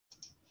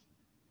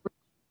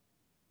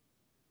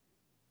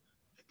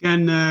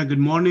Again, good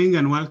morning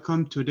and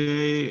welcome.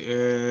 Today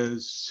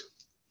is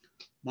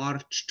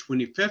March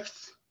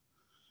 25th,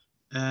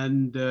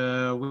 and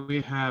we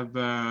have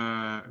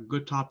a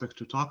good topic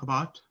to talk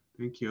about.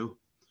 Thank you.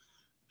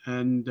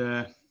 And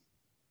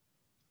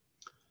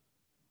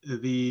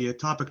the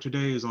topic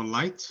today is on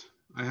light.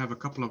 I have a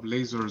couple of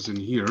lasers in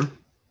here.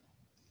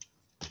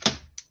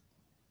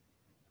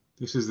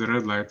 This is the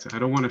red light. I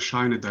don't want to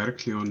shine it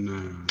directly on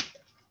the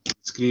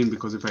screen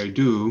because if I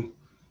do,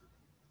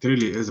 it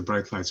really is a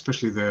bright light,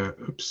 especially the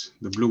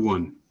blue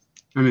one.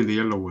 I mean the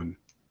yellow one.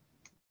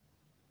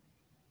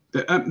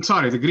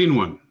 Sorry, the green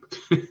one.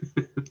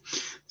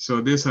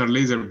 So these are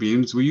laser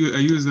beams. I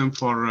use them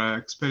for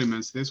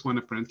experiments. This one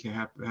apparently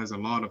has a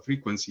lot of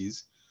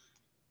frequencies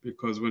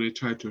because when I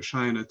tried to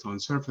shine it on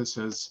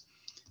surfaces,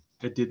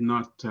 it did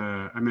not,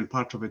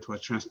 part of it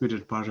was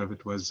transmitted, part of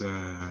it was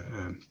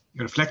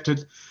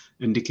reflected,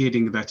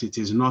 indicating that it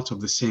is not of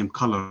the same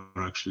color.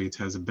 Actually, it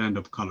has a band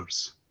of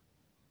colors.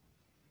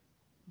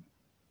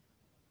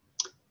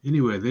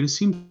 Anyway, there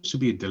seems to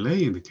be a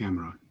delay in the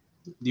camera.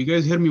 Do you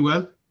guys hear me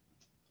well?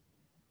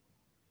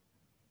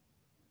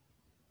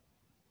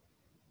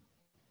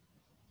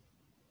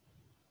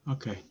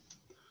 Okay,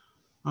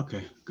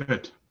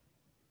 good.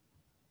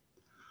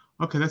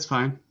 Okay, that's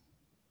fine.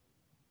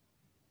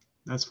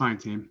 That's fine,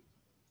 team.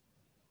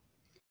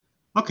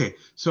 Okay,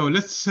 so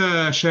let's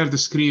share the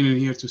screen in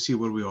here to see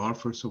where we are.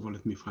 First of all,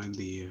 let me find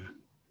the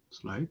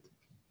slide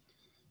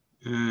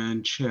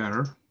and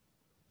share.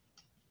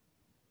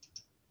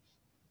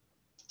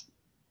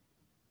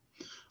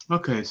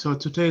 Okay, so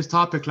today's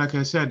topic, like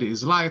I said,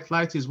 is light.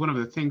 Light is one of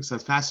the things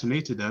that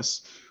fascinated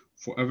us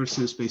ever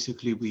since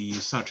basically we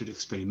started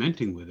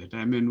experimenting with it.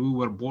 I mean, we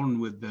were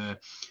born with the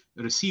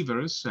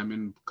receivers,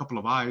 a couple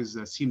of eyes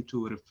that seem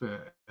to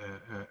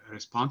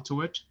respond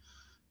to it.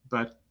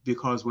 But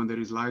because when there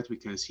is light, we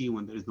can see.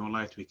 When there is no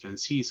light, we can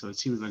see. So it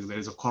seems like there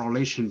is a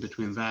correlation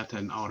between that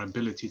and our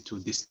ability to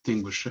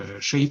distinguish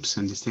shapes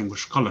and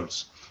distinguish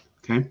colors.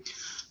 Okay,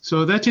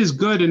 so that is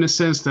good in a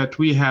sense that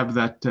we have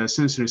that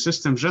sensory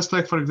system, just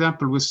like, for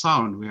example, with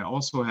sound. We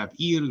also have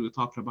ears. We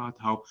talked about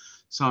how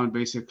sound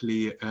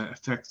basically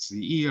affects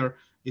the ear.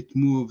 It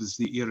moves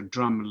the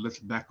eardrum a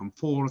little back and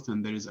forth,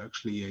 and there is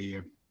actually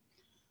a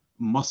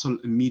muscle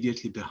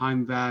immediately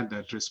behind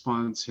that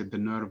responds, hit the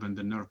nerve, and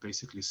the nerve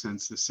basically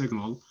sends the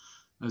signal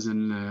as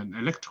an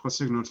electrical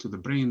signal to the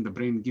brain. The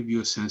brain gives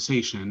you a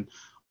sensation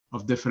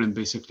of different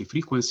basically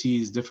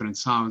frequencies, different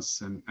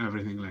sounds, and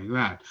everything like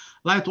that.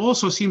 Light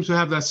also seems to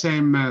have that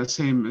same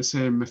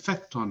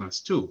effect on us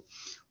too.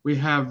 We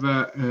have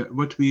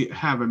what we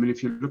have.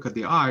 If you look at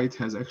the eye, it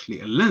has actually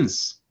a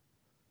lens,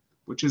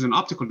 which is an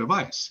optical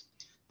device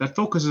that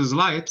focuses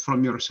light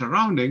from your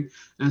surrounding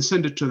and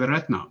send it to the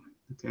retina.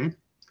 Okay.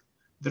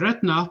 The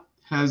retina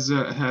has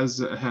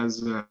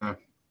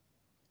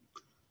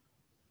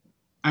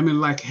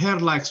like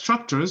hair-like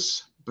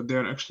structures, but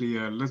they're actually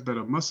a little bit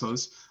of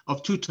muscles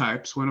of two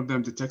types. One of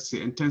them detects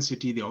the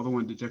intensity, the other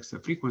one detects the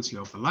frequency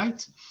of the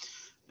light.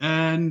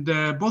 And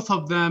both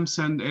of them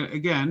send,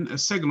 again, a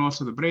signal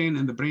to the brain,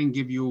 and the brain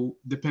give you,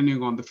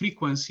 depending on the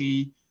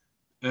frequency,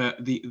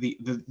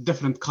 the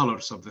different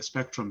colors of the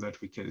spectrum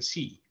that we can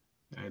see.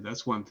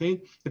 That's one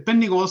thing.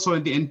 Depending also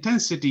on the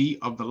intensity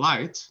of the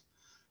light,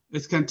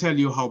 it can tell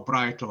you how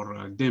bright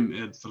or dim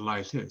the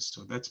light is.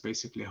 So that's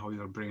basically how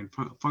your brain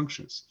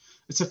functions.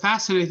 It's a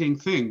fascinating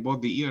thing,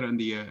 both the ear and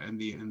the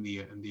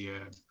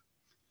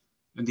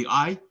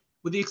eye,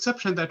 with the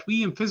exception that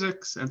we in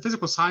physics and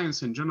physical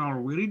science in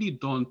general, we really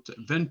don't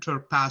venture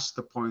past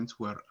the point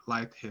where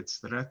light hits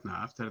the retina.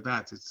 After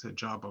that, it's a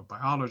job of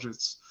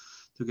biologists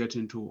to get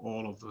into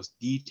all of those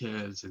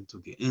details, into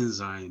the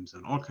enzymes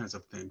and all kinds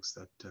of things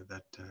that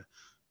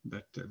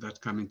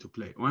come into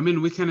play.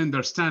 We can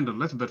understand a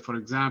little bit, for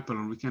example,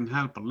 and we can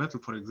help a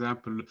little, for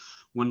example,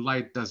 when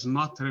light does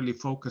not really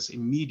focus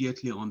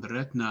immediately on the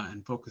retina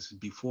and focuses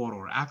before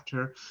or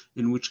after,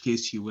 in which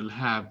case you will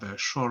have a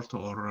short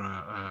or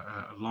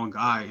a long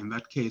eye. In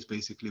that case,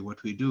 basically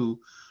what we do,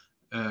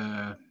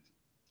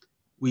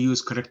 we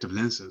use corrective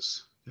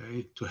lenses,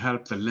 okay, to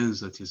help the lens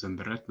that is in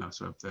the retina.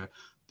 So if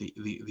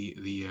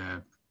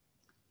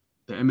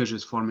the image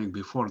is forming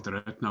before the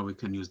retina, we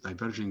can use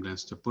diverging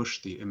lens to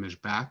push the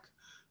image back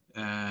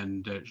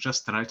and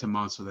just the right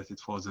amount so that it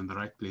falls in the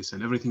right place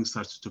and everything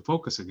starts to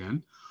focus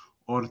again.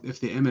 Or if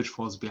the image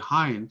falls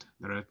behind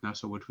the retina,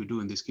 so what we do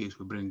in this case,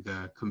 we bring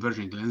the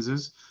converging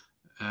lenses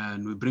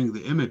and we bring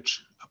the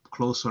image up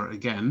closer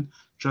again,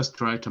 just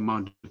the right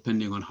amount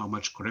depending on how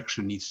much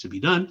correction needs to be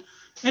done.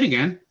 And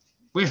again,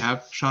 we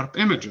have sharp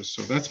images.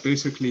 So that's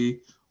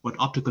basically what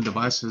optical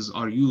devices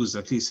are used,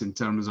 at least in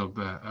terms of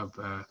the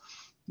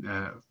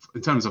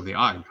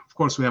eye. Of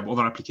course, we have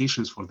other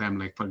applications for them,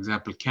 like, for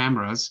example,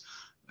 cameras,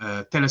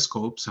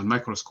 telescopes, and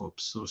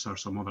microscopes. Those are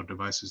some other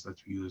devices that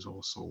we use,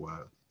 also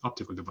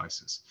optical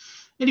devices.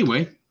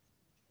 Anyway,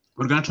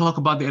 we're going to talk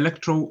about the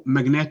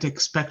electromagnetic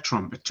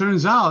spectrum. It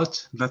turns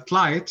out that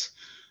light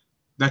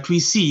that we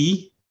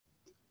see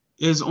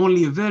is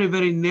only a very,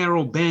 very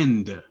narrow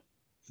band.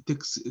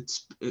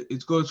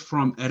 It goes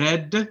from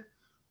red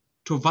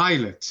to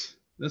violet.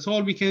 That's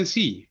all we can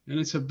see. And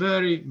it's a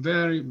very,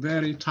 very,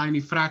 very tiny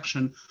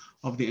fraction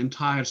of the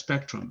entire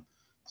spectrum.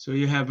 So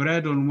you have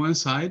red on one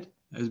side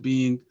as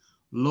being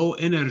low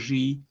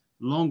energy,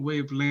 long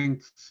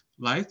wavelength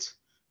light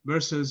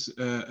versus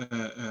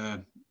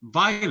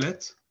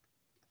violet,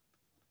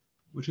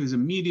 which is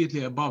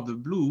immediately above the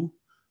blue,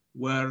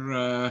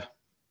 where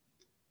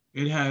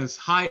it has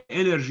high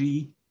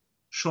energy,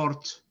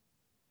 short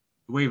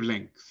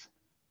wavelength.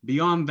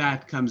 Beyond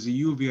that comes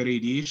the UV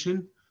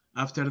radiation.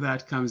 After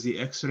that comes the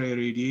X-ray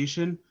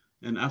radiation.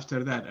 And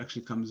after that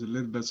actually comes a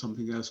little bit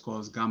something else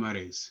called gamma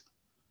rays.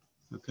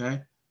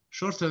 Okay.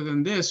 Shorter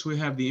than this, we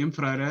have the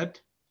infrared,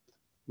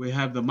 we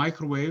have the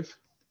microwave,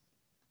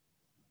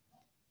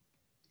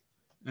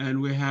 and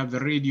we have the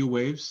radio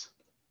waves,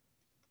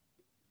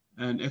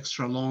 and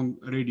extra long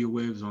radio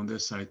waves on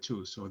this side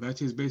too. So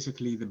that is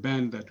basically the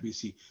band that we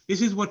see.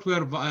 This is what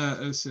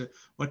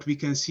what we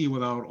can see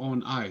with our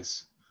own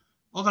eyes.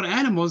 Other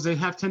animals, they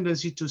have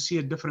tendency to see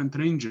at different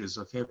ranges.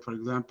 Okay, for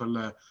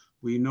example,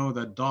 we know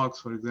that dogs,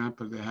 for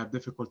example, they have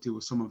difficulty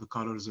with some of the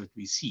colors that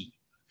we see.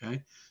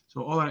 Okay,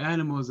 so other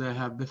animals, they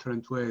have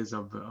different ways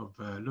of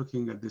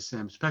looking at the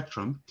same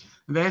spectrum.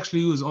 And they actually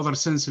use other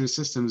sensory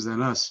systems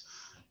than us,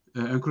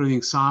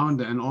 including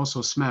sound and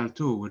also smell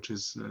too, which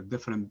is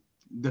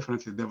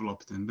differently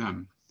developed in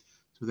them.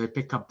 So they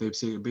pick up, they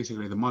say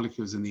basically the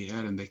molecules in the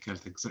air, and they can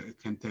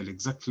tell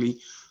exactly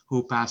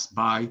who passed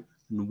by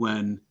and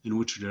when, in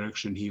which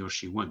direction he or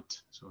she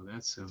went. So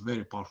that's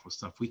very powerful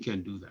stuff. We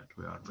can do that.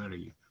 We are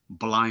very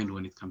blind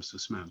when it comes to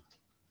smell.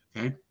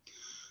 Okay.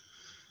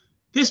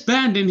 This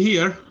band in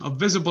here of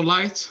visible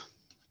light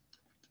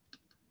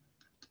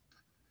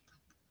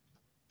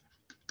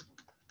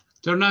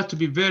turned out to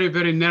be very,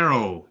 very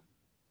narrow.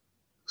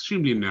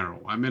 Extremely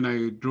narrow. I mean,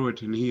 I drew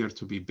it in here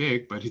to be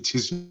big, but it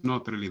is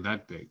not really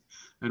that big.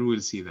 And we'll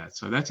see that.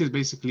 So that is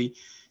basically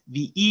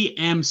the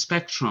EM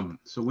spectrum.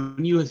 So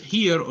when you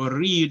hear or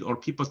read or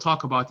people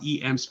talk about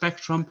EM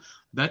spectrum,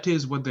 that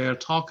is what they are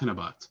talking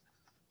about.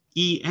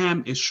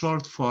 EM is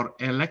short for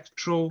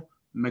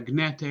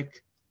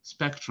electromagnetic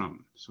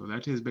spectrum. So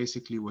that is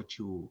basically what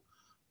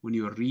when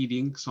you're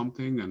reading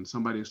something and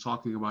somebody is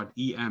talking about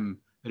EM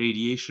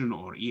radiation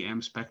or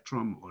EM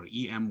spectrum or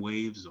EM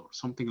waves or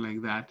something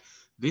like that,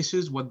 this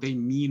is what they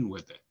mean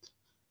with it,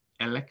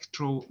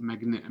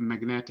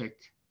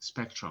 electromagnetic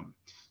spectrum.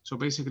 So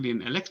basically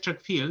an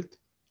electric field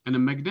and a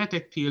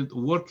magnetic field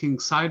working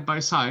side by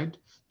side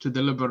to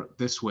deliver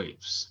these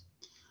waves.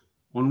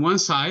 On one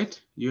side,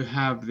 you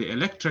have the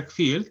electric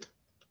field,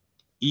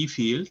 E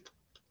field.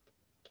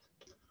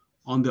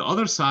 On the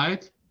other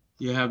side,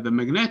 you have the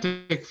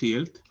magnetic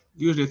field.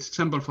 Usually the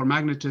symbol for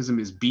magnetism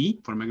is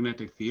B for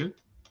magnetic field.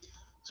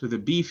 So the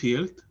B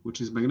field, which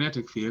is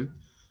magnetic field,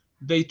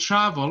 they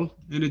travel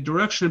in a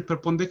direction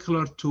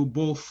perpendicular to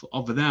both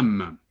of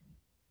them.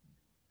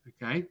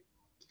 Okay.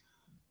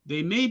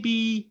 They may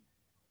be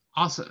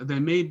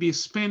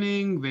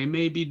spinning, they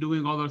may be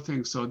doing other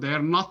things. So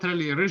they're not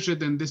really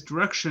rigid in these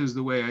directions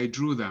the way I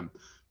drew them.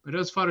 But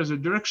as far as the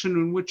direction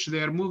in which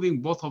they are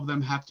moving, both of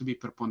them have to be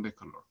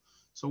perpendicular.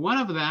 So one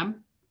of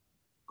them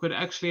could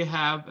actually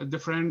have a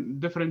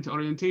different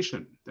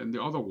orientation than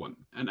the other one.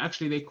 And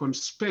actually they could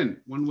spin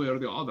one way or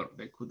the other.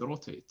 They could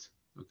rotate,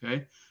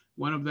 okay?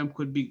 One of them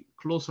could be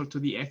closer to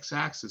the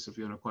x-axis, if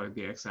you want to call it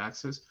the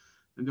x-axis,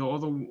 and the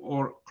other,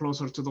 or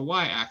closer to the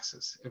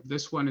y-axis. If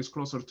this one is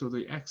closer to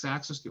the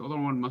x-axis, the other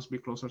one must be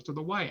closer to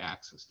the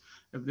y-axis.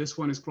 If this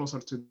one is closer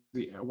to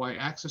the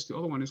y-axis, the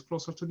other one is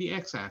closer to the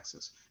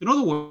x-axis. In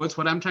other words,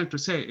 what I'm trying to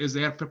say is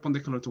they are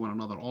perpendicular to one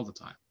another all the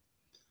time.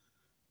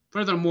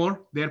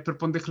 Furthermore, they are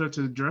perpendicular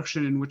to the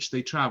direction in which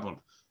they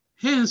travel.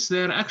 Hence,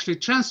 they are actually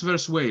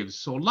transverse waves.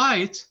 So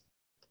light,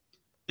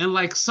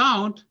 unlike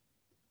sound,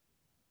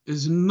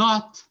 is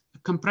not a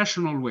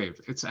compressional wave.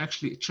 It's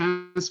actually a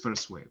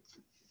transverse wave,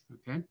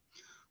 okay?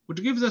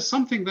 Which gives us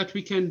something that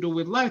we can do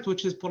with light,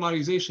 which is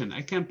polarization.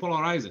 I can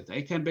polarize it.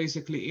 I can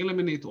basically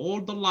eliminate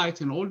all the light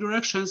in all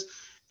directions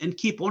and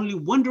keep only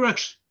one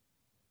direction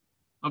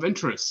of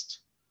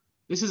interest.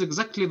 This is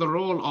exactly the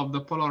role of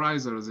the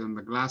polarizers in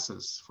the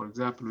glasses. For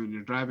example, when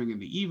you're driving in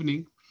the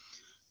evening,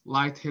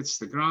 light hits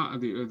the ground,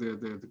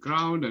 the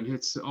ground and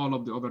hits all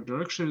of the other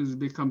directions. It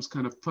becomes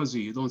kind of fuzzy.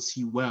 You don't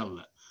see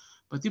well.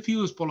 But if you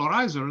use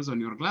polarizers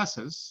on your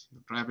glasses,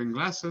 your driving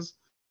glasses,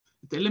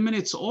 it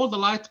eliminates all the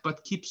light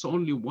but keeps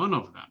only one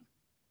of them.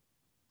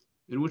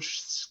 In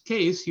which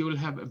case you will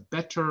have a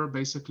better,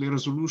 basically,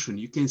 resolution.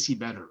 You can see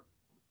better.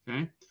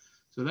 Okay.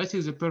 So that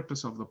is the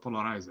purpose of the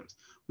polarizers.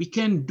 We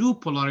can do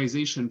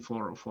polarization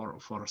for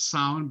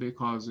sound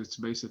because it's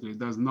basically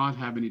does not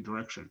have any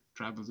direction,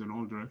 travels in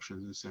all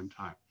directions at the same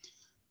time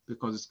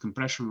because it's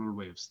compressional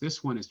waves.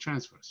 This one is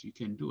transverse, you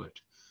can do it.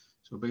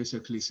 So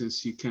basically,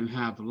 since you can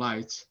have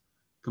light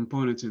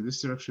components in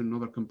this direction,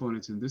 other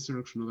components in this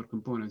direction, other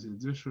components in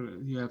this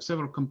direction, you have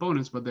several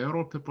components, but they are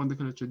all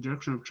perpendicular to the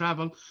direction of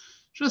travel.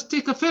 Just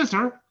take a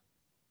filter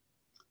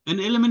and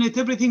eliminate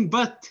everything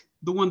but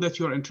the one that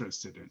you're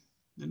interested in.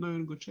 Then you're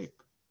in good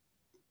shape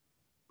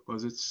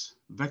because it's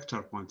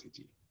vector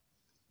quantity.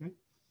 Okay.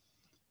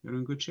 you're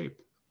in good shape.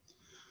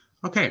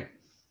 Okay,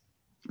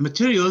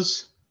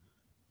 materials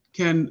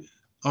can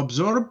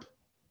absorb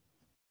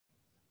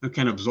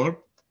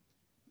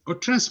or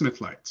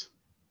transmit light.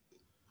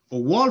 A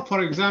wall,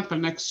 for example,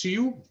 next to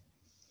you,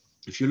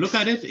 if you look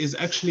at it, is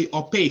actually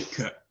opaque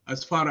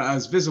as far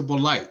as visible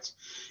light.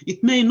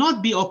 It may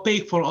not be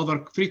opaque for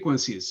other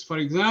frequencies. For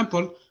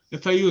example,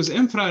 if I use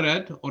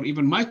infrared or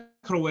even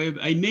microwave,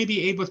 I may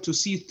be able to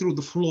see through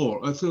the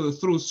floor, through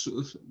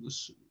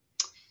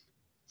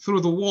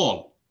the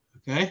wall,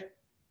 okay?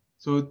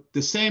 So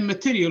the same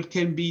material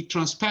can be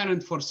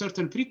transparent for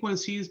certain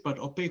frequencies, but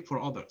opaque for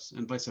others,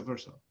 and vice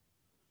versa.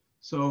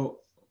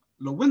 So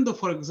the window,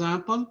 for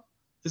example,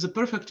 is a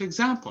perfect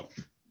example.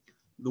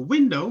 The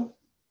window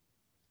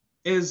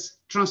is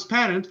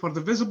transparent for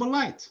the visible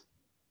light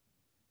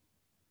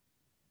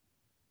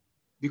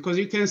because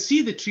you can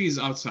see the trees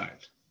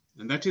outside,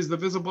 and that is the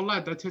visible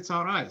light that hits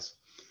our eyes.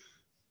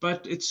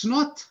 But it's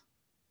not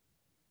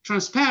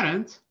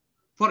transparent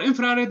for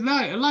infrared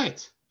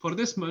light for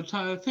this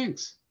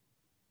things,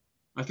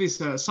 at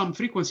least some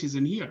frequencies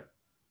in here.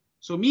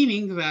 So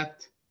meaning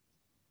that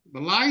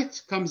the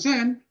light comes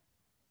in,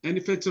 and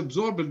if it's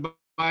absorbed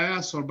by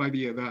us or by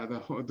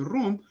the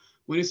room,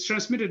 when it's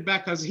transmitted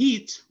back as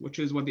heat, which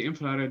is what the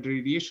infrared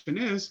radiation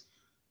is,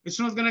 it's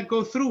not going to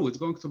go through, it's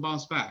going to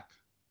bounce back.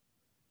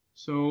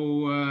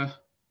 So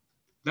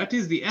that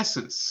is the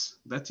essence,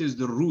 that is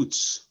the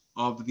roots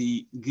of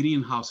the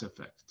greenhouse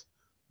effect.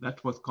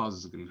 That's what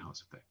causes the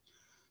greenhouse effect.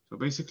 So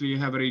basically you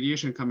have a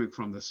radiation coming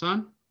from the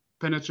sun,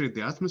 penetrate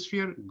the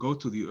atmosphere, go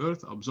to the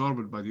earth,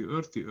 absorbed by the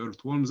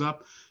earth warms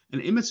up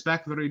and emits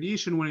back the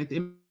radiation. When it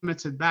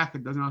emits it back,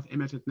 it does not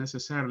emit it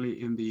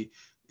necessarily in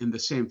the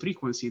same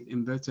frequency, it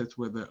emits it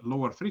with a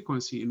lower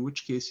frequency, in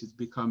which case it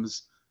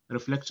becomes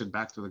reflected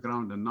back to the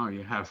ground, and now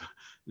you have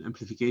an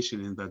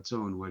amplification in that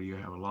zone where you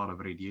have a lot of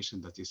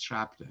radiation that is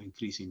trapped,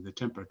 increasing the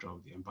temperature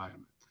of the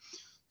environment.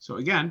 So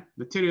again,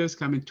 materials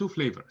come in two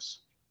flavors,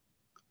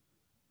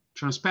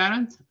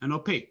 transparent and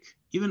opaque.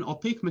 Even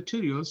opaque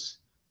materials,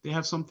 they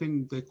have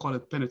something, they call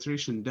it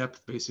penetration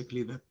depth,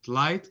 basically, that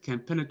light can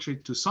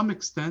penetrate to some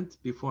extent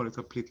before it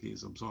completely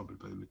is absorbed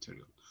by the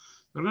material.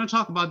 We're going to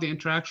talk about the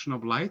interaction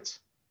of light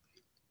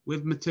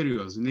with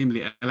materials,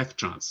 namely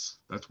electrons.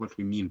 That's what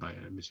we mean by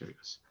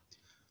materials.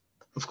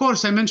 Of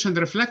course, I mentioned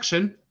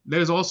reflection.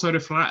 There is also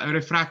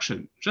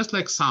refraction, just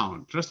like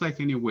sound, just like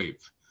any wave.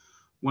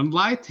 When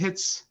light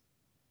hits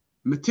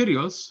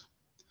materials,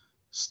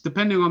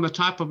 depending on the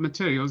type of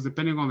materials,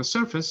 depending on the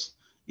surface,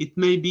 it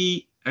may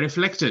be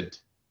reflected,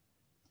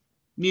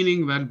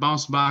 meaning that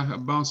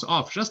bounce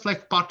off, just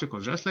like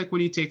particles, just like when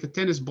you take a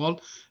tennis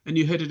ball and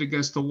you hit it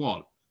against the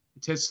wall.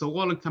 It hits the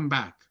wall and come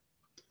back.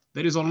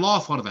 There is a law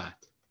for that.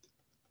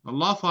 The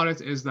law for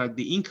it is that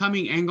the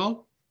incoming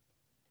angle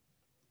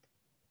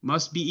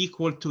must be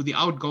equal to the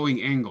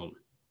outgoing angle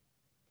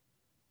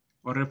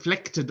or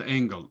reflected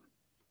angle.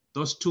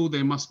 Those two,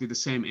 they must be the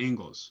same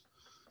angles.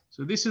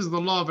 So this is the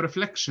law of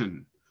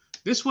reflection.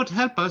 This would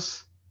help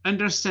us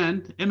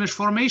understand image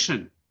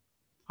formation,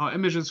 how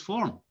images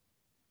form.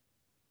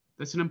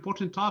 That's an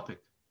important topic.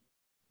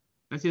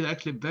 That is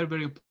actually a very,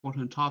 very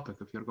important topic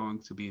if you're going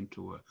to be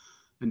into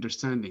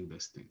understanding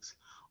these things.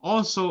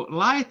 Also,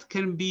 light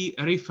can be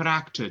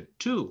refracted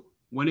too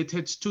when it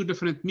hits two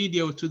different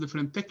media or two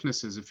different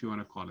thicknesses, if you want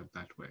to call it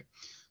that way.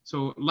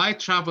 So light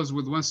travels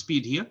with one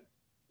speed here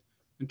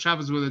and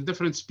travels with a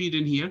different speed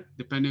in here,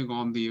 depending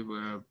on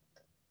the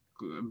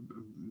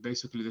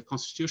basically the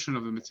constitution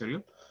of the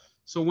material.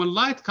 So when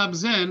light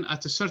comes in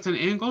at a certain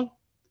angle,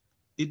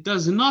 it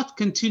does not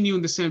continue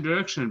in the same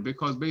direction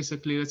because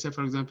basically, let's say,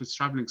 for example, it's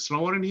traveling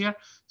slower in here.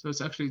 So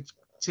it's actually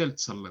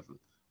tilts a little.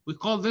 We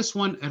call this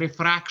one a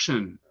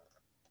refraction.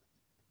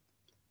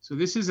 So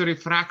this is a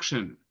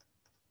refraction.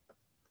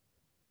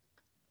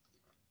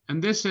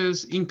 And this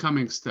is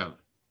incoming still.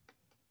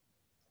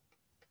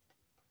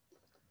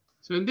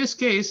 So in this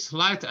case,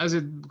 light, as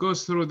it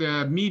goes through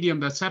the medium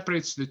that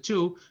separates the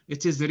two,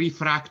 it is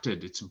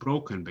refracted. It's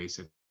broken,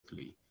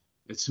 basically.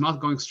 It's not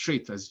going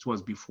straight as it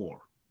was before.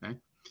 Okay?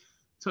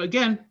 So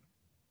again,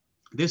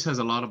 this has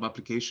a lot of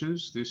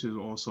applications. This is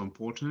also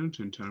important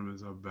in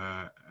terms of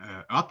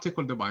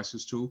optical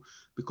devices too,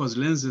 because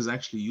lenses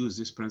actually use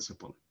this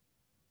principle.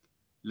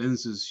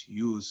 Lenses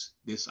use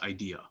this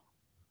idea,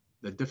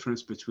 the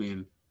difference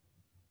between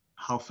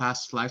how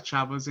fast light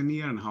travels in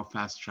here and how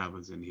fast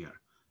travels in here.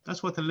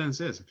 That's what the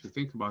lens is. If you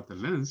think about the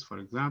lens, for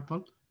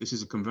example, this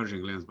is a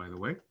converging lens, by the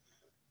way.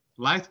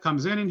 Light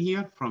comes in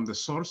here from the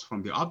source,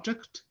 from the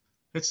object,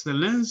 hits the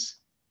lens,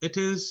 it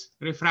is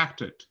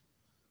refracted.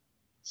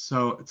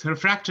 So it's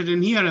refracted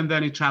in here and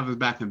then it travels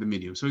back in the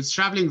medium. So it's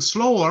traveling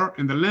slower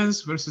in the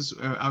lens versus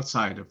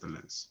outside of the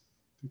lens,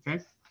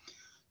 okay?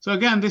 So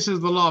again, this is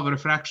the law of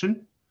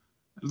refraction.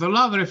 The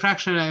law of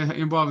refraction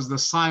involves the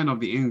sign of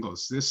the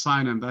angles. This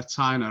sign and that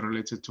sign are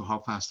related to how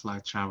fast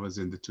light travels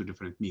in the two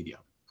different media.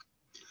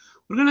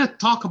 We're going to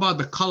talk about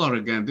the color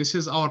again. This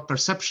is our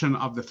perception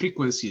of the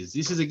frequencies.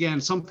 This is,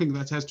 again, something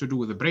that has to do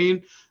with the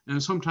brain.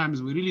 And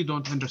sometimes we really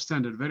don't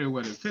understand it very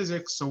well in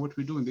physics. So what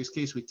we do in this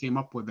case, we came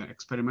up with the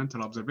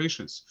experimental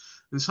observations.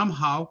 And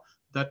somehow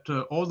that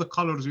all the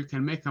colors, you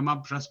can make them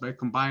up just by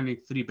combining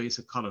 3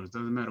 basic colors.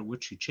 Doesn't matter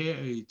which you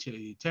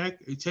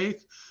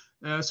take.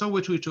 So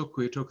which we took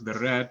the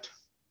red,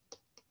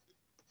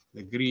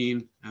 the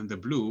green, and the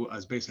blue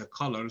as basic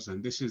colors.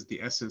 And this is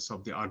the essence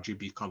of the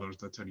RGB colors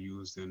that are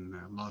used in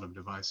a lot of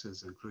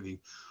devices, including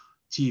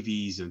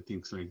TVs and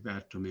things like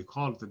that, to make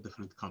all the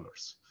different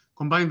colors.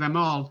 Combine them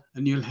all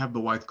and you'll have the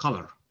white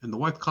color. And the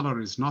white color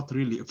is not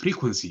really a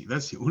frequency.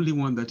 That's the only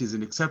one that is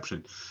an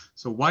exception.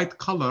 So white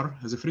color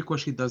as a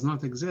frequency does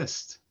not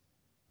exist.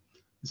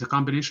 It's a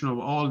combination of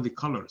all the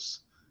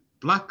colors.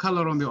 Black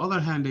color, on the other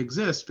hand,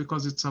 exists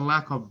because it's a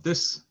lack of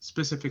this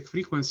specific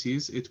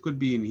frequencies. It could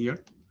be in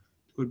here.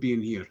 Could be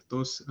in here.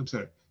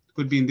 It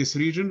could be in this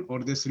region or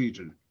this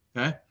region.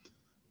 Okay,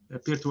 they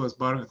appear to us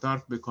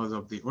dark because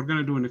of we're going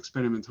to do an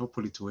experiment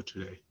hopefully to it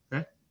today.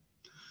 Okay,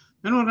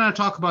 then we're going to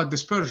talk about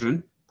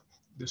dispersion.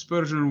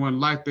 Dispersion, when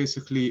light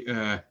basically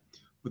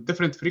with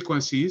different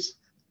frequencies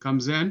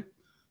comes in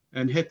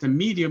and hit the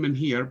medium in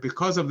here,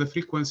 because of the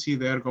frequency,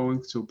 they're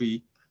going to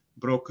be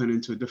broken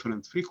into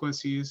different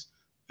frequencies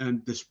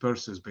and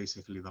disperses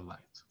basically the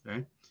light.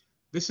 Okay,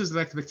 this is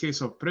like the case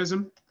of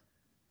prism,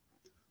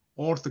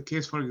 or the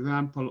case, for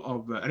example,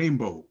 of a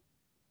rainbow.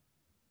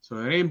 So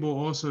a rainbow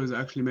also is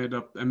actually made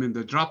up,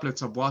 the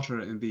droplets of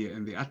water in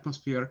the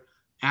atmosphere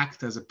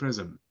act as a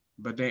prism,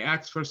 but they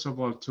act, first of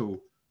all,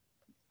 to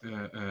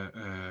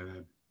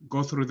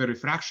go through the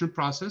refraction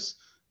process,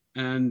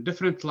 and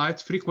different light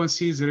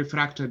frequencies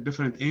refract at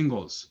different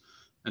angles.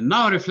 And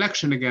now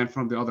reflection again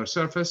from the other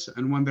surface,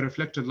 and when the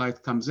reflected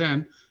light comes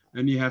in,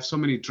 and you have so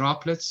many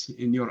droplets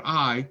in your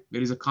eye,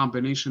 there is a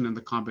combination, and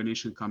the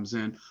combination comes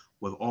in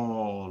with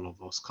all of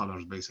those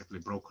colors basically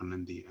broken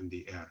in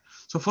the air.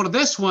 So for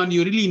this one,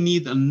 you really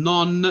need a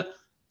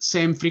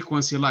non-same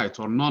frequency light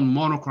or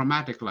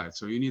non-monochromatic light.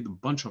 So you need a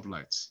bunch of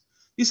lights.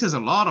 This has a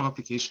lot of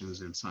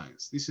applications in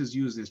science. This is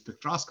used in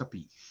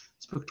spectroscopy.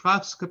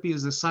 Spectroscopy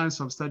is the science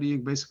of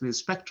studying basically a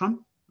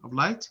spectrum of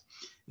light.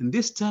 And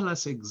this tells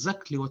us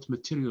exactly what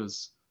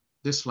materials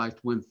this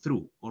light went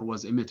through or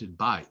was emitted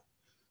by.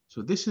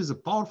 So this is a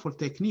powerful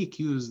technique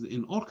used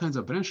in all kinds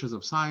of branches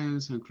of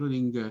science,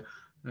 including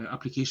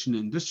application in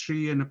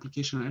industry and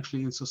application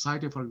actually in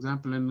society, for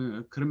example,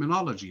 in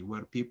criminology,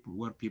 where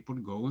people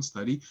go and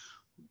study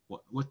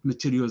what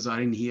materials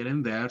are in here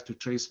and there to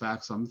trace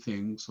back some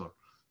things or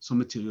some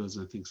materials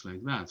and things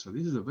like that. So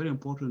this is a very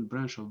important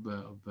branch of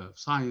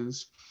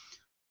science,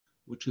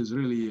 which is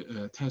really,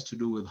 it has to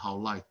do with how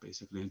light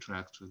basically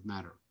interacts with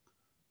matter,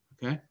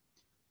 okay?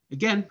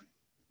 Again,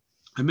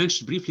 I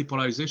mentioned briefly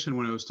polarization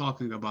when I was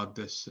talking about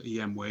this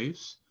EM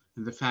waves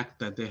and the fact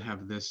that they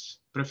have this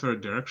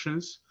preferred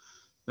directions,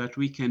 that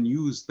we can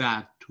use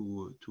that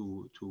for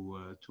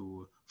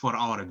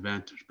our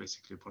advantage,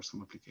 basically, for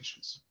some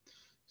applications.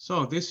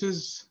 So this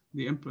is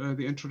the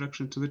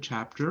introduction to the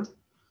chapter.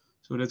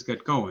 So let's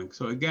get going.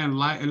 So again,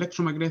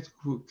 electromagnetic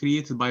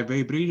created by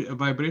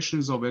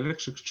vibrations of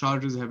electric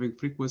charges having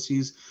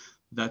frequencies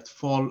that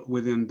fall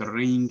within the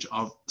range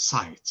of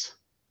sight,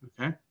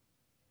 okay?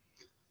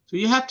 So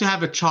you have to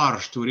have a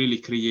charge to really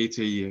create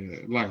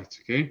a light,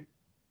 okay?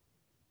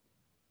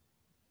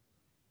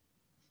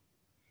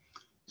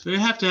 So you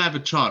have to have a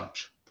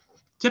charge,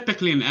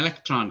 typically an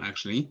electron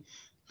actually,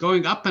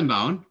 going up and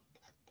down,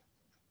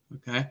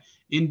 okay?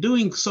 In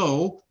doing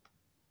so,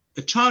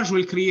 a charge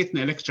will create an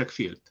electric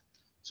field.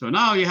 So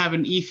now you have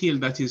an E field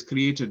that is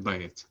created by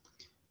it.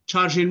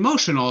 Charge in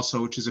motion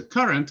also, which is a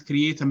current,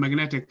 create a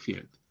magnetic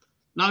field.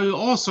 Now you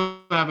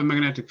also have a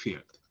magnetic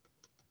field.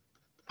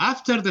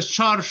 After the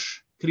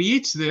charge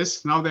creates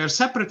this, now they're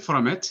separate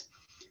from it.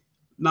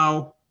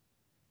 Now,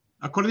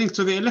 according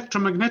to the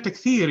electromagnetic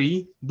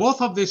theory,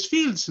 both of these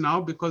fields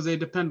now, because they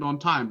depend on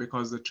time,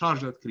 because the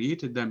charge that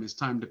created them is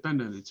time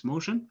dependent, it's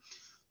motion,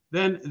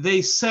 then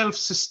they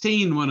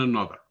self-sustain one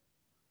another.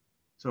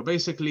 So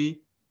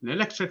basically, an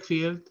electric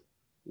field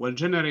will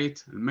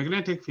generate a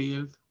magnetic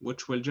field,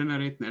 which will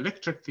generate an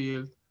electric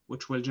field,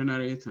 which will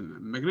generate a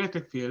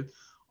magnetic field,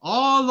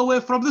 all the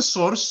way from the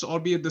source,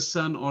 albeit the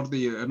sun or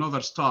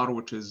another star,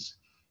 which is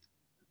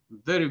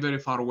very, very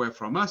far away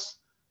from us,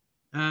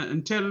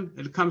 until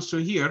it comes to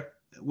here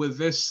with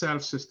this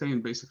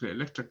self-sustained, basically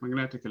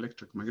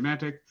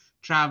electric-magnetic,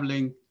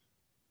 traveling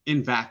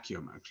in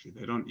vacuum, actually.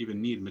 They don't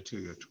even need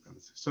material to come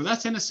through. So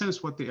that's in a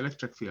sense what the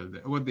electric field,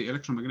 what the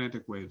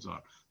electromagnetic waves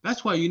are.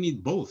 That's why you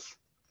need both.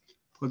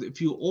 Because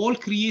if you all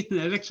create an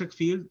electric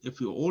field,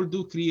 if you all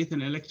do create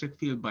an electric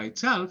field by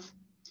itself,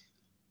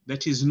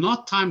 that is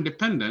not time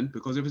dependent,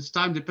 because if it's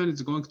time dependent,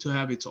 it's going to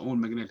have its own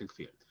magnetic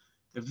field.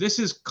 If this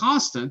is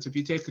constant, if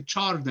you take a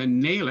charge, then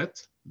nail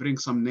it, bring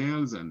some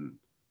nails and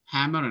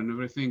hammer and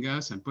everything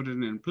else and put it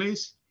in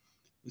place,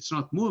 it's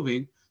not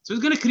moving. So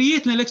it's going to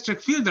create an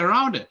electric field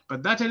around it,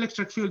 but that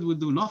electric field will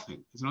do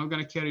nothing. It's not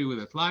going to carry with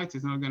it light.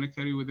 It's not going to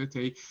carry with it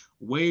a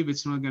wave.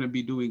 It's not going to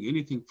be doing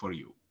anything for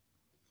you.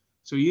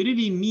 So you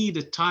really need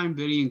a time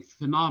varying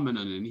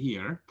phenomenon in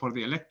here for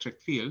the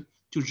electric field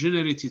to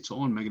generate its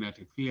own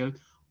magnetic field,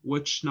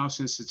 which now,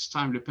 since it's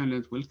time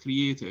dependent, will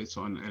create its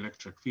own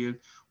electric field,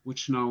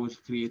 which now will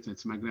create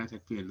its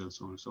magnetic field and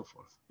so on and so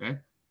forth, okay?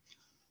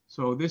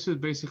 So this is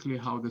basically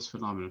how this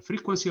phenomenon.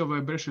 Frequency of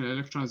vibration of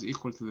electrons is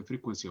equal to the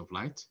frequency of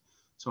light.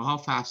 So how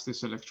fast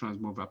these electrons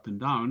move up and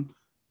down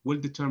will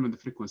determine the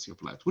frequency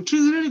of light, which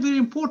is really very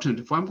important.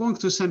 If I'm going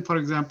to send, for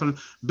example,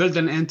 build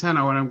an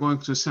antenna where I'm going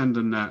to send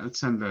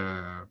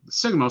a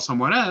signal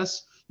somewhere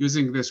else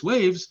using these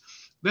waves,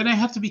 then I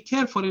have to be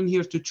careful in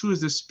here to choose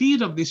the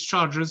speed of these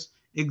charges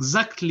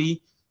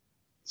exactly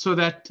so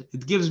that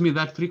it gives me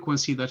that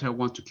frequency that I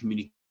want to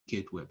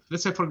communicate with.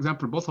 Let's say, for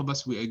example, both of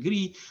us, we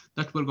agree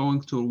that we're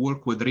going to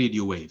work with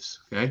radio waves,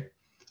 okay?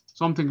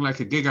 Something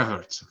like a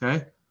gigahertz,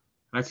 okay?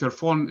 Like your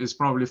phone is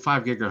probably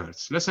 5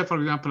 gigahertz. Let's say, for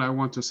example, I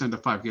want to send a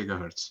 5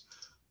 gigahertz.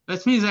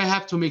 That means I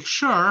have to make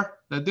sure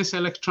that these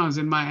electrons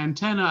in my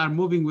antenna are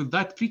moving with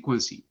that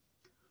frequency.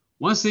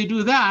 Once they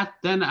do that,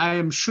 then I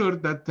am sure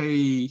that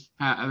they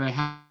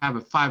have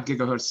a 5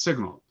 gigahertz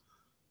signal.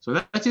 So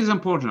that is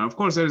important. Of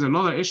course, there is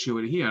another issue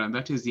in here, and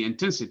that is the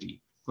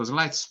intensity, because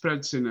light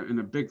spreads in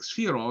a big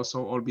sphere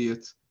also,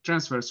 albeit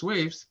transverse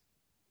waves.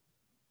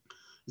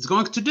 It's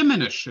going to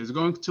diminish. It's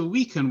going to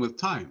weaken with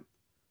time.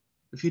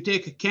 If you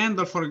take a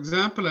candle, for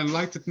example, and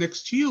light it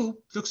next to you,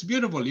 it looks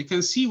beautiful. You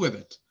can see with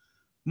it.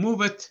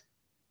 Move it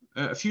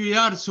a few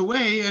yards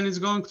away, and it's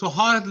going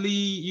to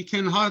you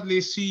can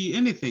hardly see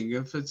anything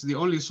if it's the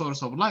only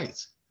source of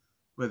light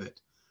with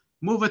it.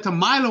 Move it a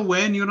mile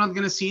away, and you're not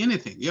going to see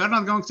anything. You're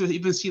not going to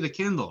even see the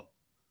candle.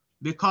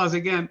 Because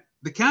again,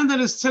 the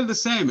candle is still the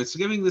same. It's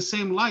giving the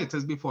same light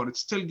as before. It's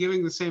still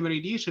giving the same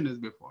radiation as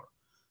before.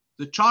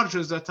 The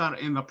charges that are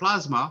in the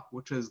plasma,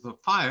 which is the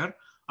fire,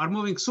 are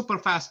moving super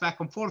fast back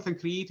and forth and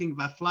creating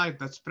that light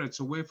that spreads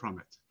away from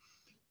it.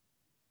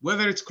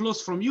 Whether it's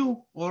close from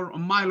you or a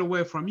mile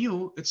away from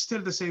you, it's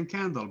still the same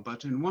candle,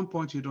 but in one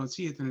point you don't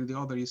see it and in the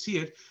other you see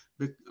it.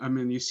 I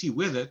mean, you see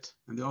with it,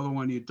 and the other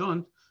one you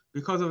don't,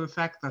 because of the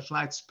fact that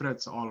light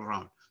spreads all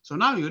around. So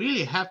now you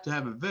really have to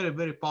have a very,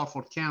 very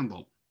powerful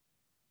candle.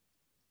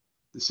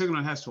 The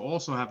signal has to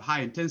also have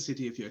high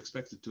intensity if you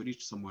expect it to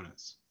reach somewhere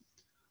else.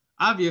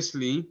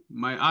 Obviously,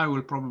 my eye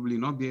will probably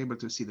not be able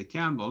to see the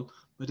candle,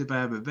 but if I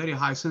have a very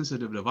high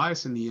sensitive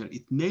device in here,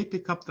 it may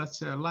pick up that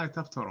light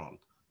after all,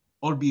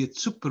 albeit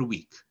super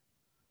weak,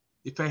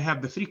 if I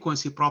have the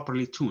frequency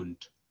properly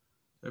tuned.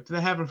 If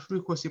I have a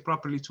frequency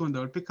properly tuned,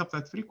 I will pick up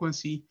that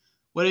frequency.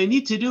 What I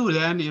need to do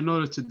then, in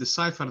order to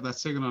decipher that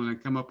signal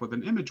and come up with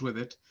an image with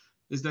it,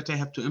 is that I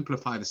have to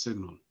amplify the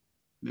signal,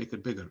 make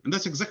it bigger. And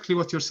that's exactly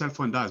what your cell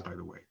phone does, by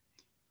the way.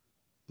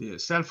 The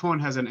cell phone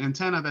has an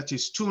antenna that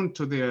is tuned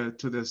to the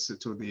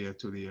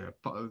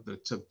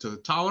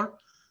tower.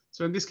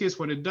 So in this case,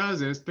 what it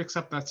does is picks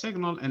up that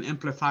signal and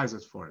amplifies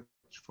it for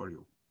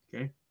you.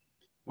 Okay.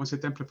 Once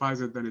it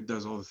amplifies it, then it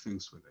does all the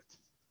things with it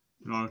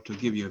in order to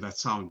give you that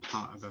sound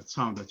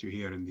that you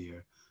hear in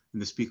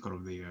the speaker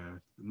of the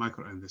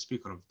micro and the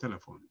speaker of the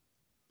telephone.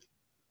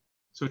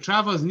 So it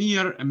travels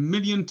near 1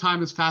 million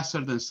times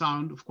faster than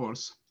sound, of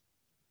course.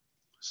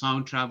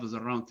 Sound travels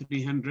around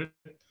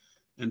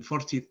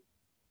 340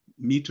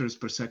 meters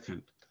per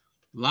second.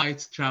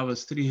 Light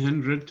travels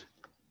 300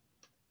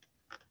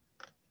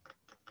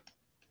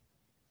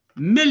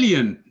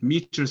 million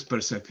meters per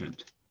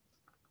second.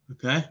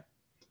 Okay?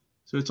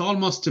 So it's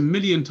almost 1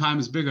 million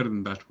times bigger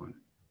than that one.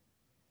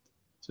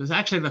 So it's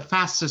actually the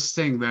fastest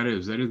thing there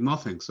is. There is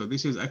nothing. So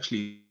this is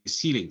actually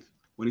ceiling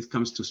when it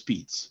comes to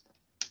speeds.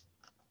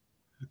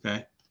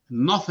 Okay?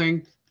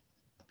 Nothing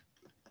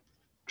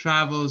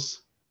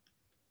travels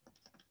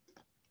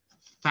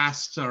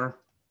faster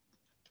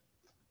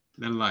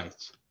than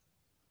light.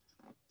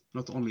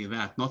 Not only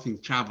that, nothing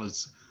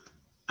travels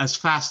as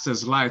fast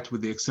as light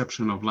with the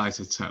exception of light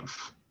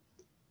itself.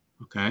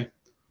 Okay?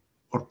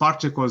 Or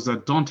particles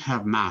that don't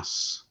have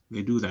mass,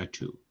 they do that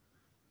too.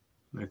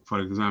 Like, for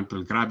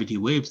example, gravity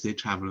waves, they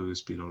travel at the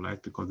speed of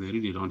light because they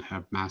really don't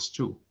have mass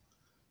too.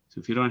 So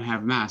if you don't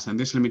have mass, and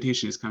this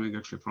limitation is coming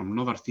actually from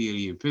another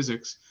theory in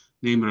physics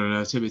named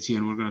relativity,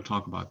 and we're going to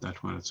talk about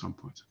that one at some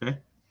point, okay?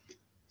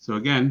 So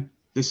again,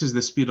 this is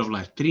the speed of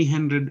light,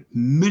 300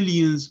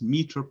 million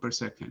meters per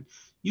second.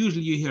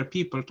 Usually you hear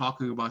people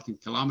talking about in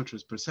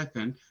kilometers per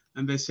second,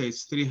 and they say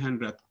it's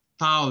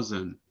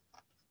 300,000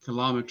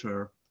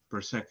 kilometers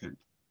per second.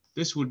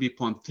 This would be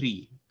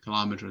 0.3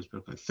 kilometers per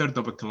second, a third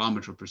of a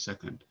kilometer per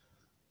second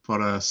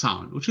for a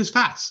sound, which is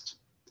fast.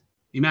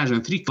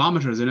 Imagine 3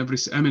 kilometers in every,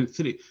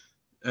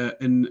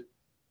 in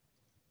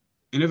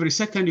every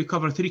second you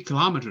cover 3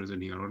 kilometers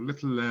in here, or a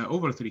little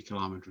over 3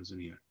 kilometers in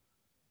here.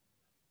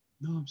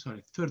 No, I'm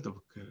sorry, third of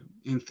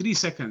a, in 3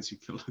 seconds you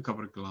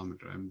cover a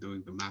kilometer. I'm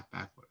doing the math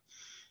backward.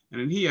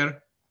 And in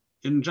here,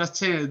 in just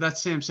that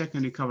same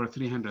second, you cover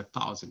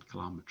 300,000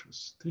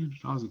 kilometers.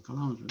 300,000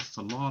 kilometers, it's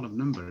a lot of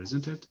number,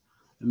 isn't it?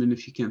 I mean,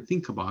 if you can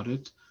think about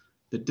it,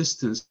 the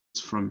distance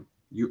from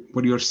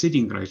where you're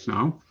sitting right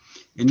now,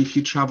 and if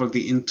you travel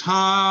the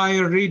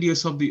entire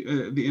radius of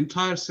the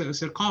entire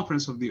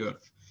circumference of the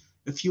Earth,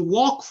 If you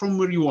walk from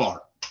where you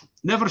are,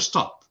 never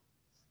stop,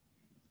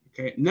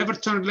 okay? Never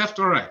turn left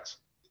or right.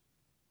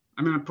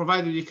 I mean,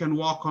 provided you can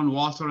walk on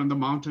water and the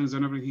mountains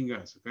and everything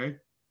else, okay?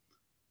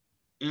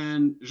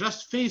 And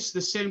just face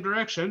the same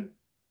direction.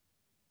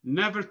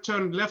 Never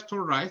turn left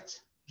or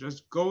right.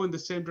 Just go in the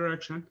same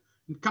direction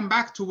and come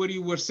back to where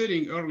you were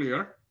sitting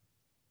earlier.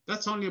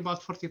 That's only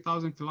about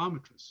 40,000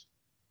 kilometers.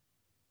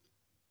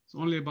 It's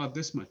only about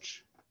this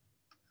much,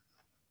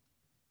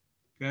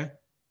 okay?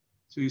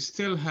 So you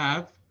still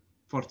have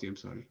 40, I'm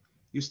sorry.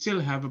 You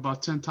still have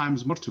about 10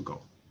 times more to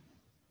go.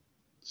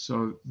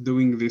 So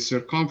doing the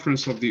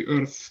circumference of the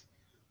Earth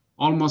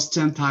almost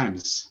 10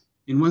 times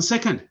in 1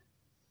 second.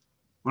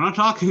 We're not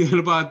talking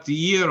about a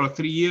year or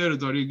 3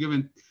 years, or you're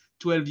given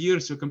 12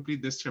 years to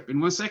complete this trip in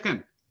 1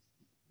 second.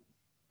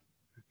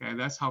 Okay,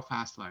 that's how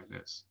fast light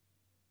is.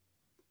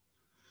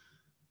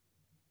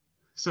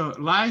 So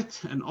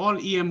light and all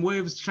EM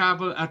waves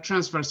travel at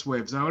transverse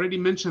waves. I already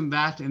mentioned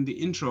that in the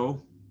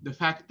intro, the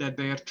fact that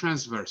they are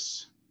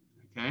transverse,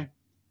 okay?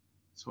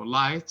 So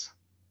light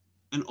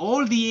and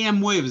all the EM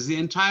waves, the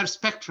entire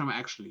spectrum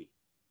actually,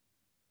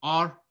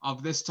 are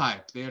of this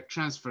type. They are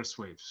transverse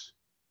waves,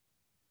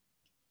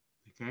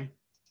 okay?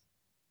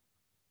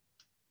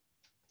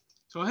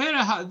 So here,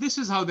 this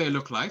is how they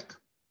look like.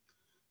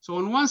 So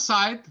on one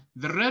side,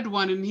 the red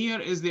one in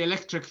here is the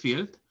electric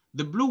field.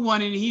 The blue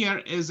one in here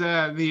is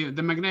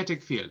the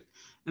magnetic field.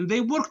 And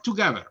they work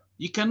together.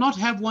 You cannot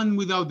have one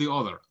without the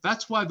other.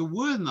 That's why the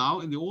word now,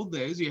 in the old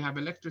days, you have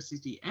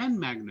electricity and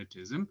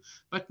magnetism,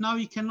 but now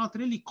you cannot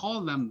really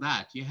call them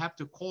that. You have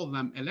to call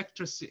them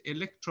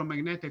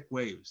electromagnetic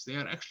waves. They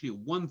are actually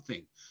one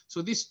thing.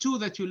 So these two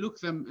that you look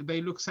them,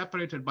 they look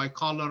separated by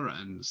color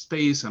and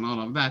space and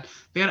all of that.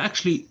 They are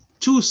actually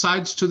two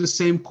sides to the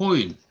same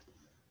coin.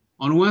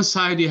 On one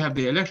side, you have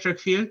the electric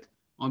field.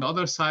 On the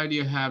other side,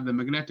 you have the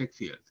magnetic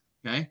field,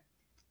 okay?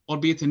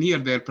 Albeit in here,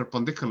 they're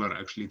perpendicular,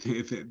 actually.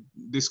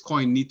 This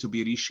coin needs to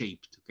be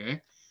reshaped,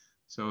 okay?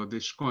 So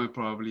this coin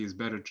probably is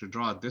better to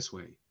draw it this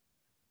way,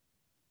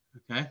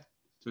 okay?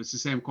 So it's the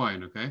same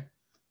coin, okay?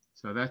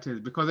 So that is,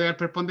 because they are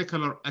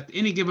perpendicular at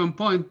any given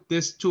point,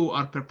 these two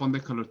are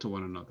perpendicular to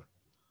one another.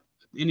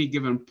 At any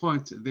given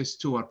point, these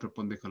two are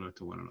perpendicular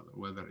to one another,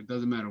 whether it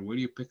doesn't matter where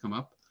you pick them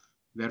up,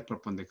 they're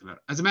perpendicular.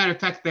 As a matter of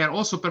fact, they're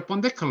also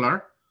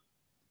perpendicular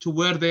to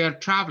where they are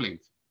traveling.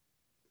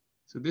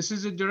 So this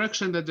is the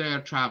direction that they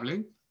are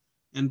traveling,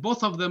 and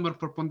both of them are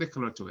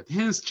perpendicular to it,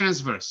 hence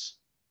transverse.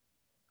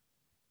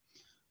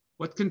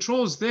 What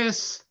controls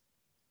this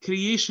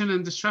creation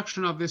and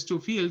destruction of these two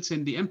fields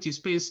in the empty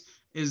space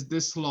is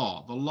this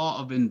law, the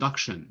law of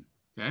induction,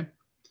 okay?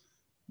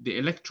 The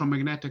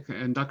electromagnetic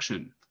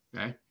induction,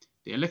 okay?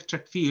 The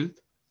electric field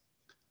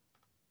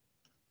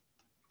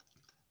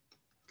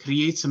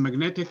creates a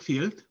magnetic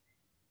field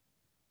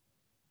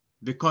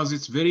because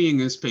it's varying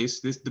in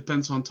space. This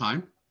depends on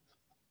time.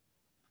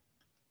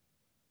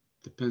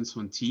 Depends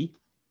on t,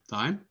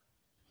 time.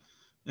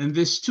 And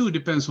this too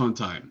depends on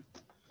time.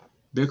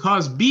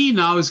 Because B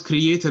now is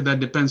created that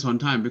depends on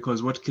time,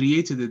 because what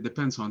created it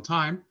depends on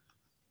time,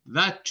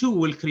 that too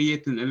will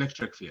create an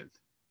electric field,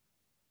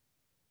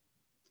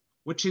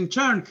 which in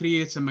turn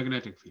creates a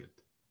magnetic field,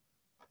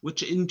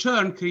 which in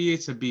turn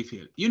creates a B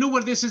field. You know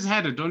where this is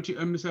headed, don't you?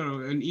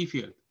 An E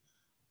field,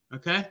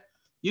 okay?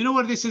 You know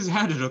where this is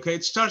headed, okay?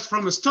 It starts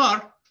from a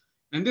star,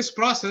 and this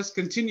process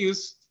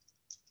continues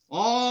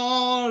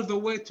all the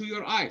way to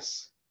your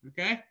eyes,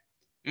 okay?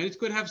 And it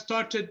could have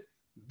started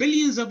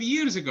billions of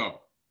years ago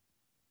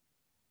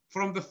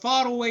from the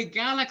faraway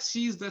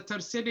galaxies that are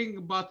sitting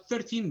about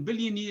 13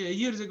 billion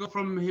years ago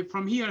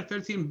from here,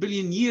 13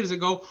 billion years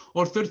ago,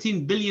 or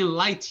 13 billion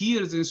light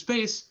years in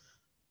space.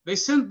 They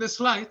sent this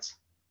light,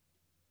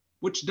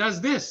 which does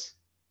this.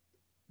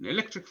 An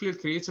electric field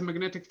creates a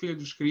magnetic field,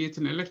 which creates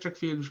an electric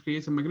field, which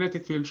creates a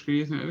magnetic field, which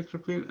creates an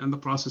electric field, and the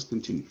process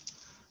continues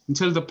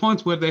until the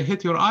point where they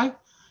hit your eye.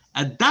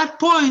 At that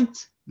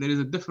point, there is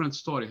a different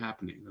story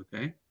happening,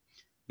 okay?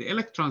 The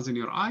electrons in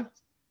your eye,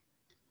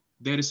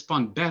 they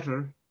respond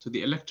better to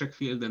the electric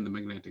field than the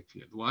magnetic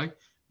field. Why?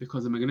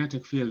 Because the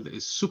magnetic field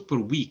is super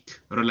weak,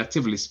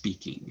 relatively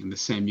speaking, in the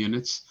same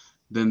units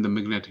than the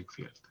magnetic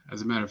field.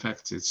 As a matter of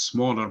fact, it's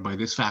smaller by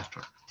this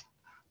factor,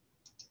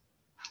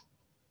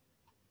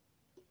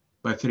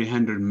 by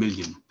 300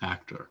 million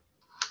factor.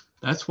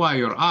 That's why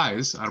your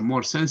eyes are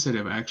more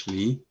sensitive,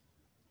 actually,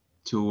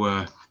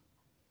 to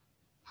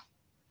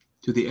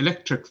the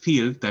electric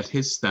field that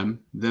hits them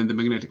than the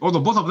magnetic, although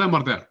both of them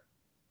are there.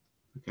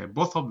 Okay,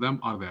 both of them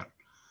are there.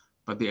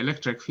 But the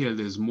electric field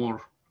is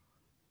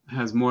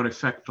has more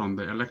effect on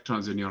the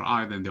electrons in your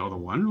eye than the other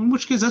one, in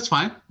which case that's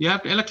fine. You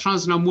have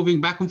electrons now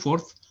moving back and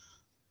forth.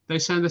 They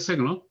send a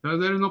signal.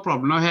 There is no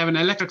problem. Now you have an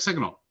electric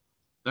signal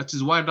that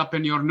is wired up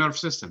in your nerve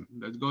system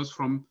that goes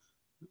from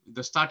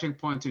the starting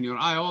point in your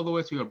eye all the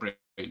way to your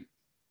brain.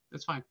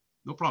 That's fine.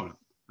 No problem.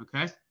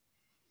 Okay?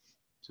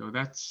 So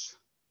that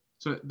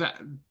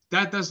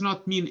does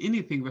not mean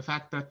anything. The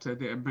fact that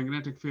the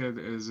magnetic field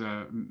is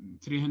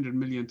 300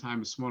 million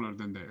times smaller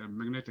than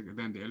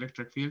the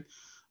electric field.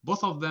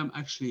 Both of them,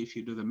 actually, if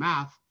you do the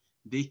math,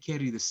 they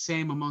carry the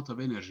same amount of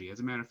energy. As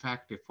a matter of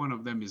fact, if one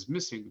of them is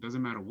missing, it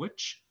doesn't matter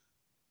which,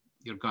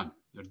 you're gone,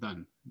 you're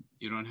done.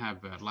 You don't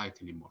have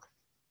light anymore.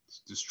 It's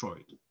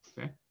destroyed,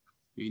 okay?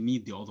 You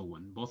need the other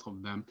one. Both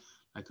of them,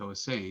 like I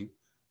was saying,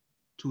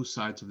 two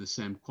sides of the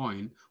same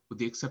coin, with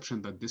the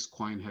exception that this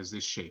coin has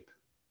this shape,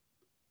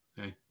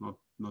 okay?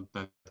 Not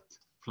that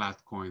flat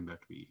coin that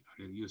we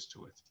are used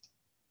to it.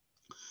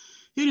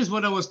 Here is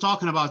what I was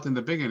talking about in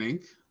the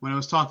beginning when I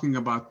was talking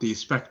about the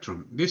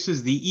spectrum. This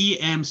is the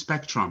EM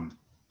spectrum.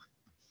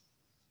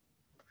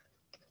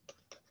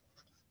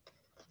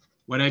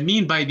 What I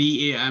mean by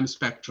the EM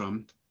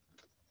spectrum,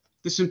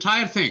 this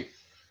entire thing,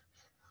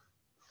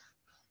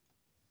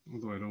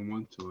 although I don't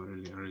want to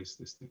really erase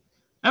this thing.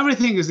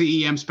 Everything is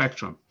the EM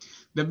spectrum.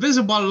 The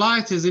visible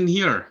light is in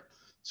here.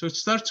 So it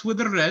starts with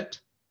the red.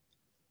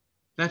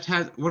 That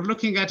has, we're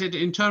looking at it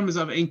in terms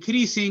of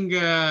increasing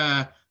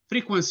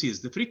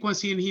frequencies. The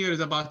frequency in here is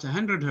about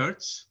 100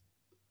 hertz,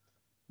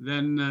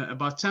 then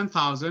about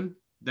 10,000,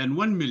 then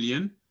 1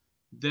 million.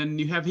 Then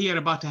you have here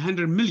about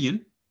 100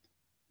 million.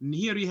 And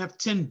here you have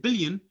 10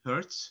 billion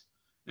hertz.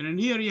 And in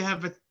here you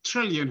have 1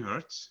 trillion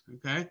hertz,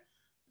 okay?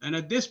 And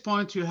at this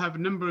point you have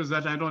numbers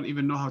that I don't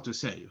even know how to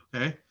say,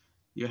 okay?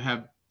 You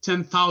have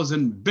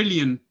 10,000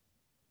 billion,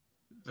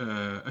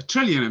 1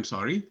 trillion, I'm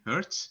sorry,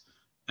 hertz.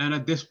 And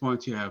at this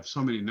point you have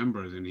so many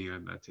numbers in here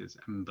that is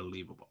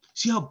unbelievable.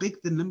 See how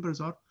big the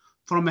numbers are?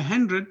 From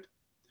 100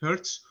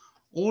 hertz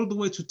all the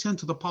way to 10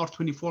 to the power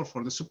 24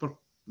 for the super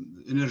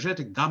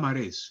energetic gamma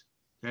rays,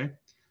 okay?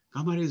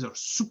 Gamma rays are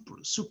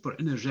super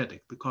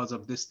energetic because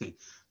of this thing.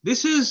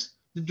 This is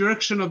the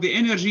direction of the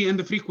energy and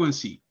the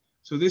frequency.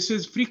 So this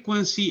is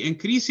frequency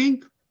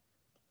increasing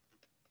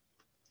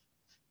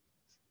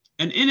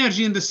and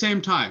energy in the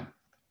same time.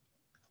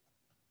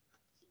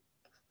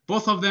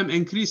 Both of them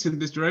increase in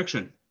this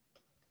direction.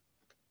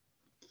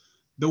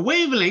 The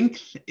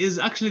wavelength is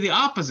actually the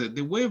opposite.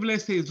 The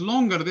wavelength is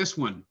longer, this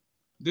one,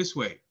 this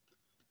way.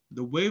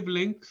 The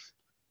wavelength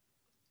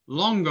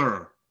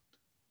longer.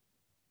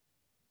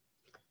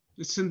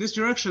 It's in this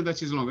direction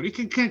that is longer. You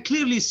can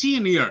clearly see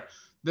in here,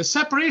 the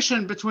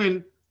separation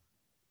between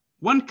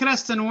one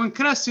crest and one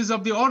crest is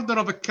of the order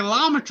of 1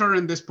 kilometer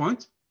in this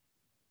point,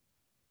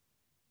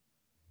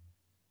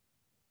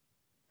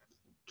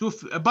 to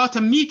about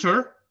 1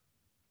 meter,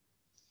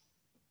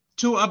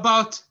 to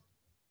about,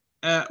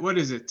 what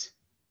is it?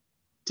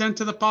 10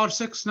 to the power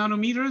 6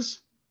 nanometers,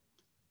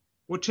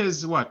 which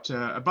is what,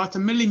 about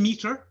 1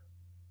 millimeter,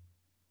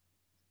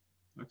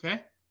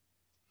 okay?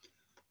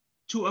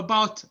 To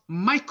about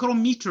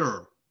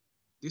micrometer.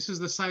 This is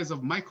the size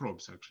of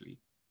microbes, actually.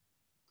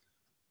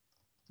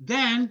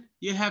 Then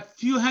you have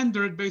few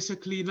hundred,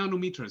 basically,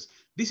 nanometers.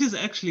 This is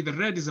actually, the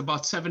red is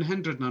about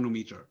 700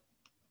 nanometer.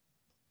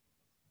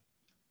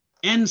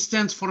 N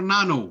stands for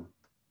nano.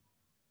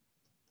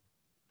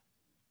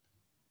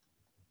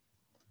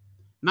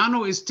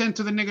 Nano is 10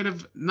 to the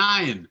negative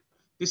 9.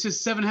 This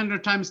is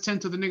 700 times 10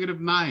 to the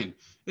negative 9.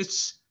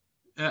 It's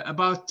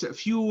about a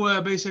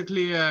few,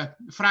 basically,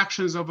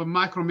 fractions of a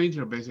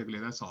micrometer, basically,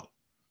 that's all.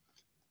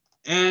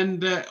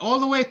 And all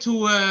the way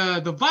to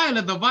the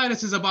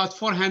violet is about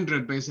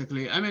 400,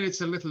 basically. I mean,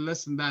 it's a little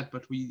less than that,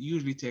 but we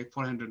usually take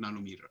 400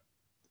 nanometer.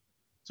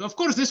 So, of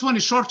course, this one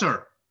is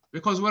shorter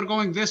because we're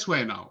going this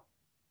way now,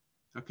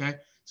 okay?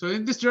 So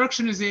in this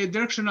direction is a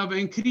direction of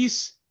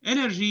increased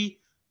energy.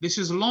 This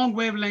is long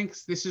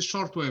wavelength, this is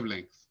short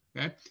wavelength,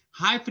 okay?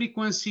 High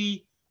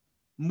frequency,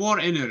 more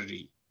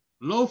energy.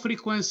 Low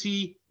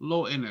frequency,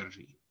 low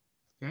energy,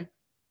 okay?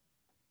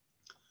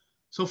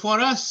 So for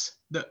us,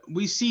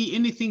 we see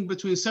anything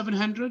between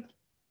 700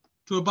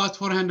 to about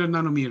 400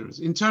 nanometers.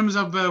 In terms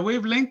of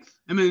wavelength,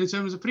 I mean, in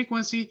terms of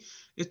frequency,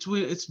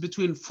 it's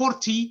between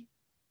 40,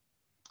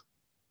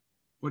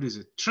 what is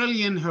it,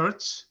 trillion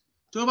hertz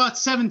to about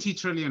 70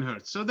 trillion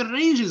hertz. So the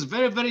range is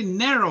very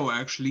narrow,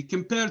 actually,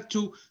 compared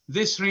to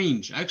this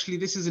range. Actually,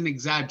 this is an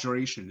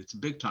exaggeration. It's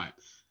big time.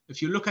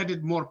 If you look at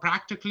it more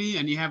practically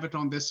and you have it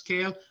on this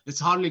scale, it's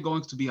hardly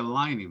going to be a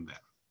line in there.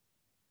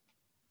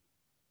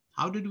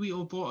 How did we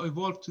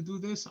evolve to do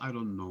this? I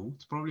don't know.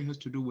 It probably has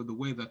to do with the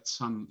way that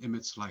sun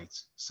emits light.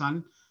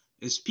 Sun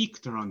is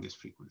peaked around these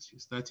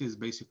frequencies. That is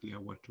basically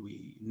what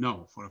we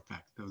know for a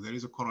fact. So there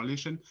is a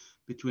correlation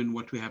between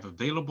what we have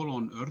available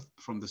on Earth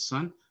from the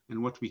sun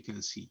and what we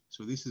can see.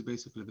 So this is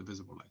basically the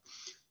visible light.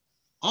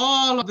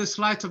 All of this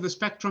light of the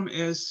spectrum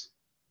is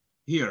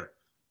here.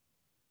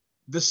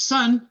 The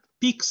sun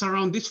peaks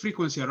around this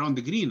frequency, around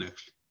the green,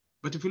 actually.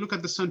 But if you look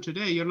at the sun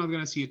today, you're not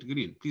going to see it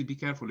green. Please be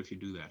careful if you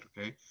do that,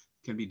 okay?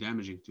 It can be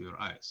damaging to your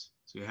eyes.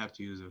 So you have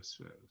to use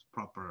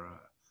proper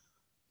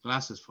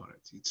glasses for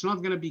it. It's not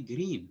going to be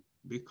green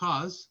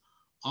because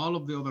all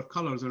of the other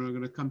colors are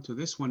going to come to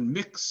this one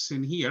mix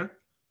in here.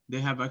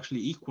 They have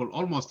actually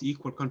almost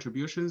equal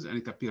contributions, and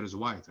it appears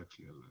white,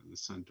 actually, the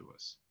sun to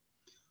us.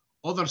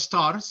 Other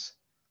stars,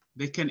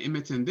 they can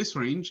emit in this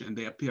range and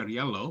they appear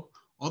yellow.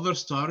 Other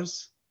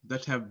stars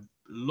that have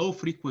low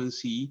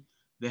frequency,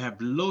 they have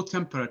low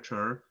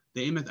temperature,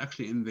 they emit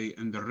actually in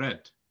the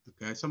red.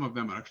 Okay, some of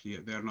them are actually,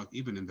 they're not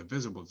even in the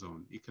visible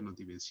zone. You cannot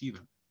even see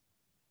them.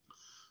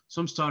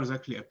 some stars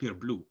actually appear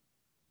blue.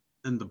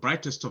 And the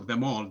brightest of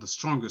them all, the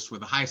strongest with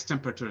the highest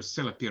temperature,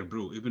 still appear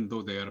blue, even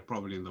though they are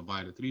probably in the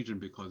violet region,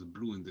 because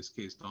blue in this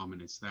case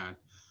dominates that.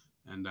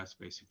 And that's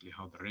basically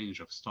how the range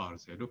of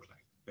stars they look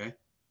like, okay?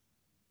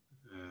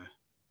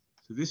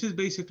 So this is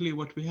basically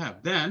what we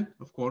have. Then,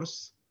 of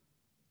course,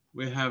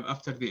 we have,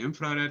 after the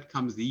infrared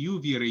comes the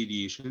UV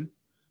radiation.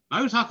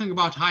 Now we're talking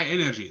about high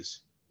energies.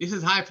 This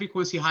is high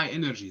frequency, high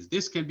energies.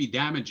 This can be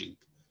damaging.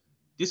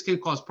 This can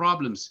cause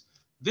problems.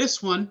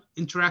 This one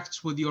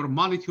interacts with your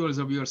molecules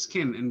of your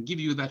skin and give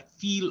you that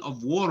feel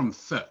of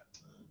warmth.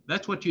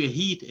 That's what your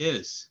heat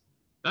is.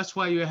 That's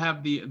why you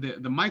have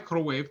the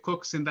microwave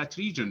cooks in that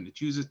region.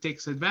 It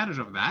takes advantage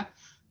of that,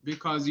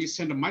 because you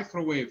send a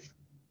microwave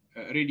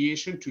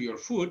radiation to your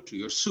food, to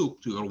your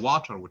soup, to your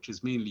water, which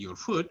is mainly your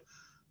food.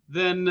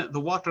 Then the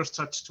water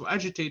starts to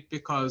agitate,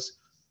 because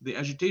the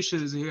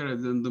agitation is here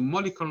at the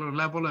molecular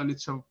level, and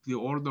it's of the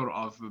order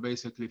of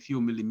basically a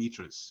few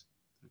millimeters,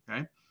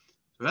 okay?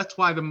 So that's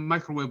why the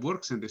microwave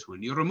works in this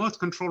one. Your remote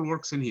control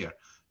works in here.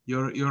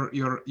 Your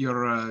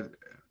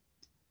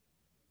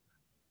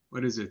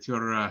what is it?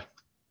 Your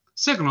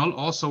signal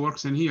also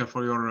works in here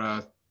for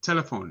your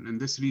telephone in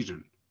this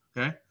region,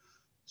 okay?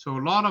 So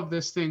a lot of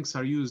these things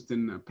are used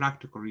in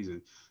practical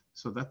reasons.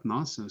 So that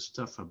nonsense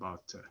stuff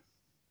about,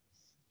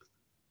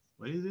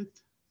 what is it?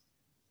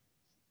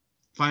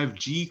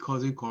 5G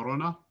causing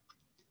corona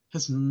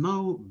has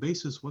no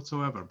basis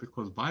whatsoever,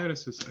 because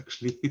viruses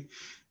actually,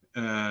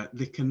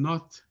 they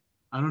cannot,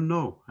 I don't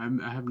know.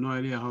 I have no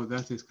idea how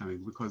that is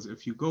coming, because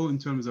if you go in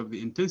terms of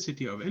the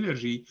intensity of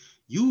energy,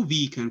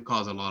 UV can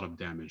cause a lot of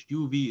damage.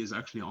 UV is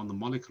actually on the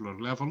molecular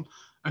level.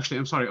 Actually,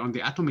 I'm sorry, on the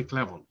atomic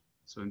level.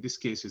 So in this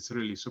case, it's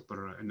really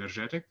super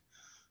energetic.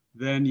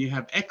 Then you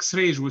have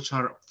X-rays, which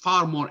are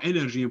far more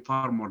energy and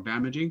far more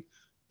damaging.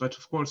 But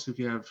of course, if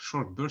you have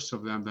short bursts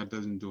of them, that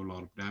doesn't do a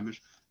lot of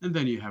damage. And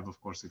then you have, of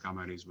course, the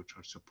gamma rays, which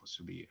are supposed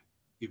to be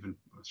even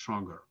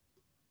stronger.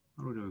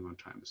 How are we doing on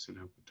time? We still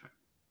have good time.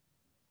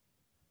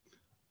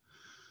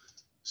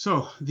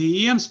 So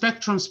the EM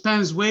spectrum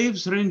spans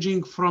waves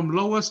ranging from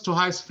lowest to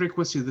highest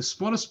frequency. The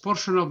smallest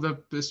portion of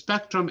the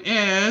spectrum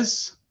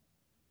is,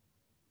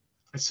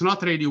 it's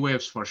not radio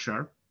waves for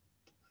sure.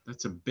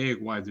 That's a big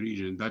wide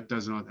region that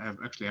does not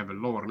actually have a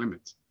lower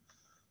limit.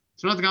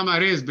 It's not gamma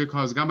rays,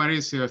 because gamma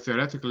rays here,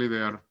 theoretically, they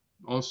are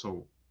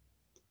also,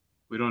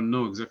 we don't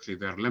know exactly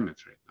their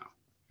limit right now,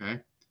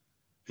 okay?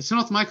 It's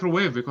not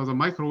microwave, because a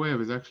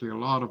microwave is actually a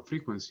lot of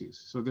frequencies.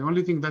 So the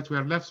only thing that we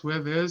are left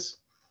with is,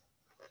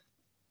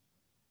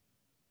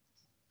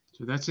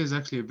 so that is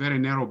actually a very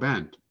narrow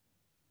band,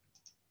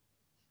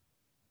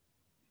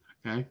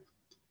 okay?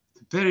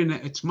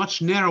 It's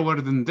much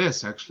narrower than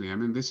this, actually. I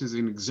mean, this is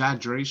an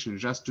exaggeration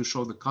just to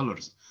show the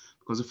colors,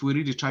 because if we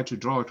really try to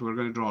draw it, we're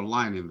going to draw a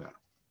line in there.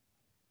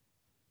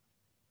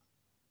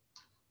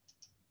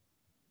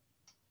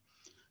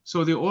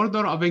 So the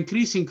order of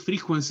increasing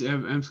frequency,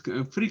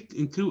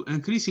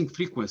 increasing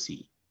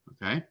frequency,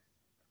 okay?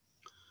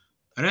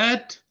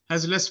 Red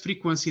has less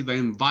frequency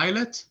than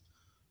violet,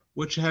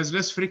 which has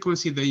less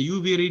frequency than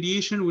UV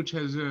radiation, which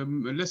has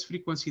less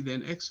frequency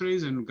than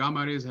X-rays, and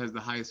gamma rays has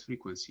the highest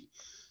frequency.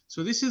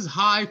 So this is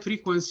high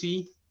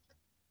frequency,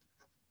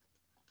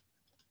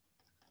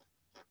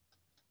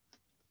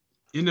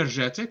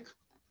 energetic,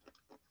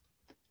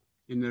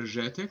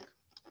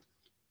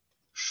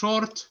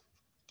 short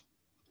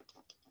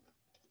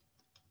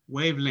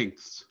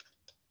wavelengths,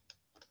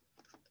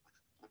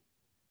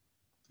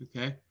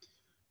 okay?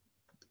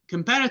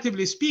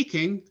 Comparatively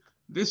speaking,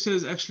 this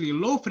is actually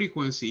low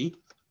frequency,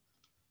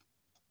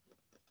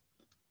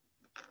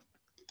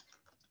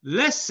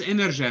 less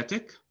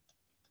energetic,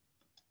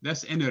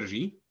 less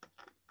energy,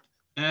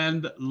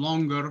 and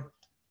longer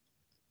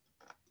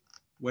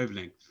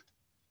wavelength,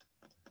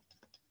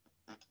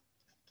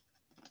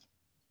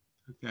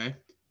 okay?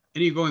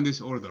 And you go in this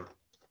order,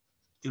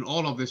 in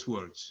all of these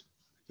words,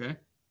 okay?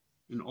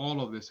 In all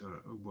of these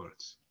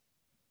words.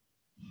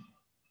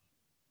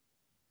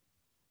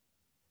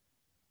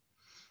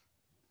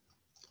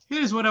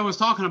 Here's what I was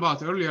talking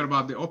about earlier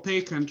about the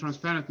opaque and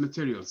transparent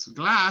materials.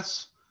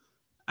 Glass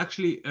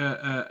actually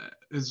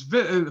is,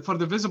 for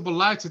the visible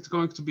light, it's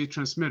going to be a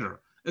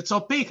transmitter. It's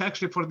opaque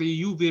actually for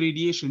the UV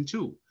radiation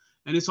too.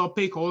 And it's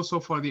opaque also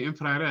for the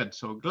infrared.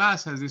 So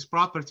glass has this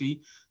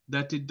property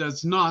that it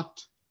does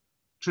not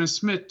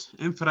transmit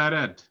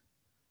infrared.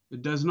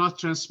 It does not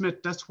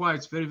transmit. That's why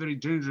it's very, very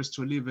dangerous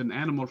to leave an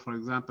animal, for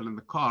example, in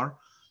the car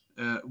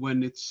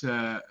when it's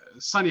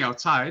sunny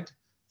outside,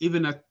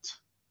 even at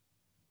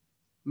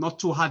not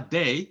too hot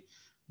day,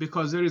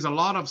 because there is a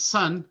lot of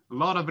sun, a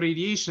lot of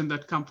radiation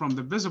that come from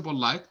the visible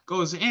light,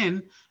 goes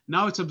in.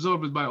 Now it's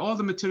absorbed by all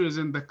the materials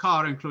in the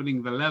car,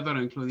 including the leather,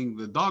 including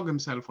the dog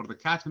himself or the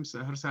cat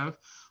herself,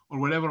 or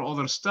whatever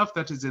other stuff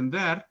that is in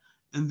there,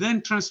 and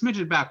then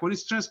transmitted back. When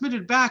it's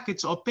transmitted back,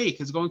 it's opaque.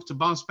 It's going to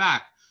bounce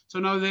back. So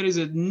now there is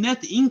a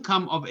net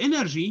income of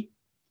energy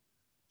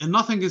and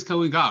nothing is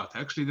going out.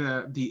 Actually,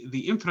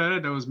 the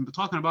infrared I was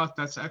talking about,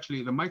 that's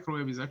actually, the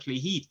microwave is actually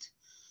heat.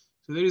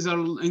 So there is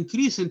an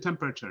increase in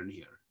temperature in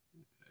here.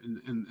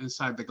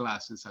 inside the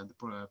glass, inside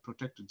the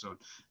protected zone.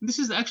 And this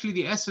is actually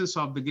the essence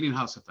of the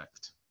greenhouse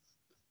effect.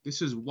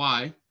 This is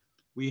why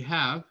we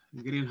have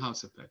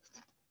greenhouse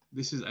effect.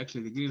 This is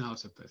actually the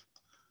greenhouse effect.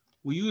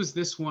 We use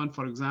this one,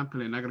 for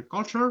example, in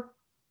agriculture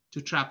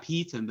to trap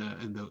heat in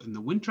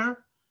the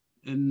winter,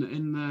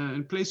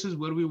 in places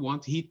where we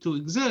want heat to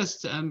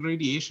exist and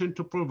radiation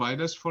to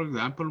provide us, for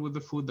example, with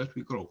the food that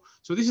we grow.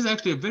 So this is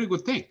actually a very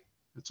good thing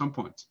at some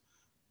point.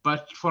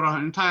 But for our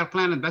entire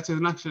planet, that's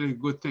not actually a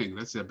good thing.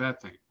 That's a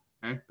bad thing,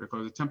 okay?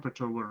 Because the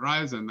temperature will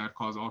rise and that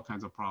cause all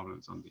kinds of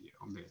problems on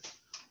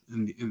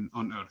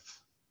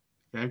Earth,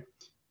 okay?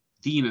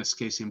 Venus,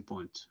 case in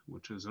point,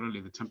 which is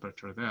really the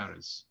temperature there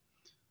is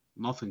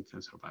nothing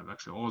can survive.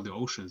 Actually, all the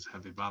oceans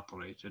have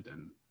evaporated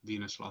and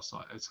Venus lost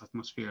its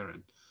atmosphere,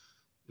 and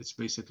it's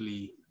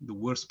basically the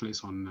worst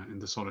place in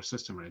the solar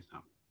system right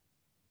now.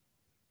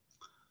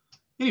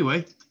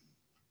 Anyway,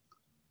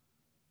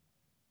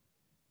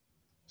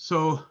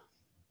 so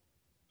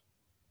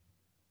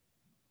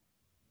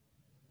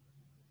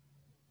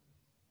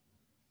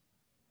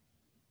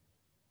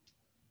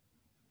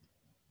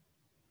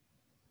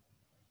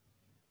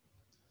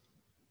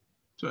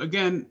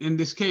again, in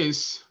this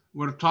case,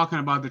 we're talking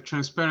about the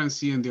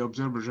transparency and the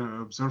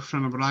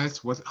absorption of light.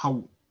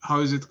 How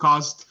is it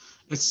caused?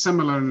 It's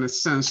similar in a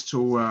sense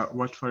to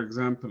what, for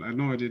example, I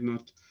know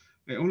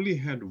I only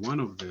had one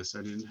of this.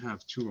 I didn't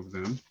have two of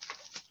them.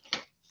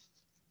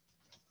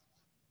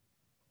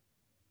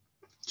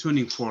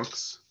 Tuning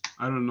forks.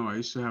 I don't know. I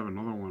used to have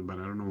another one, but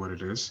I don't know what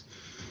it is.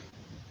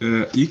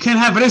 You can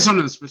have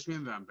resonance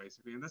between them,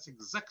 basically. And that's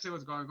exactly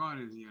what's going on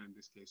in here in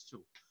this case,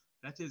 too.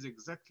 That is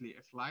exactly,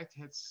 if light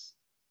hits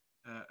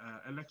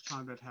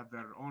electrons that have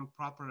their own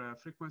proper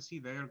frequency,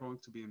 they are going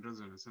to be in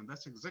resonance. And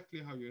that's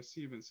exactly how you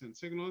receive and send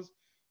signals,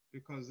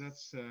 because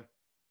that's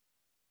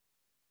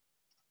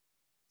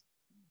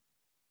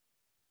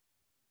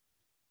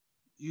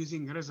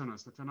using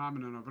resonance, the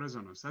phenomenon of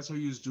resonance. That's how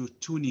you do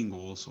tuning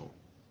also.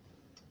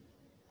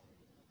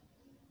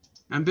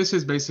 And this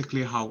is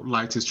basically how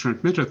light is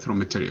transmitted through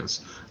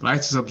materials.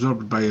 Light is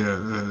absorbed by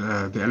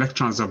the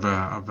electrons of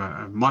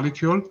a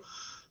molecule.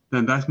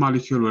 Then that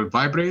molecule will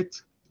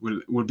vibrate,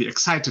 will be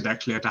excited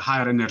actually at a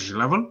higher energy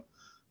level.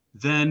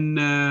 Then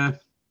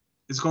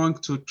it's going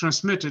to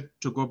transmit it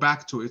to go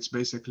back to its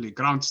basically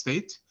ground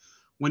state.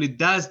 When it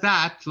does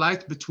that,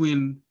 light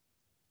between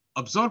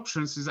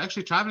absorptions is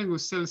actually traveling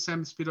with still the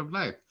same speed of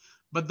light.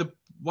 But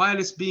while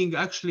it's being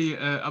actually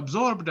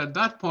absorbed at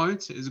that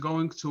point, is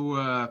going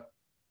to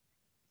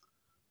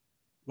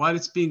while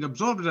it's being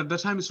absorbed at that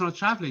time, it's not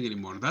traveling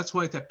anymore. That's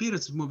why it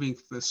appears moving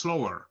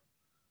slower.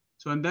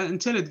 So and then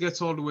until it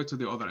gets all the way to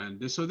the other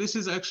end. So this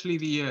is actually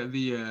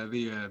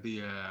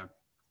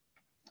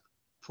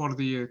for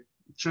the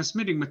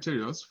transmitting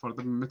materials, for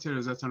the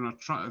materials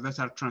that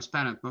are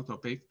transparent, not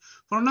opaque.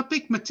 For an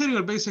opaque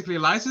material, basically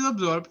light is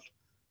absorbed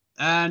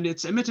and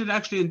it's emitted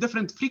actually in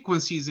different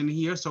frequencies in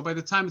here. So by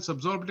the time it's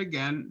absorbed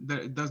again,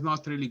 it does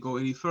not really go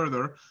any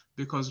further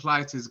because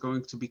light is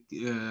going to be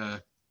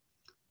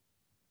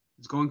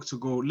it's going to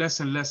go less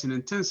and less in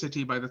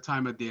intensity. By the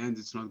time at the end,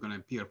 it's not going to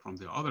appear from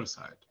the other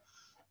side.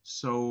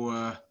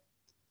 So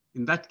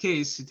in that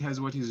case, it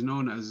has what is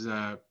known as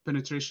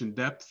penetration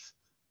depth,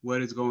 where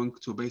it's going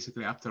to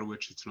basically after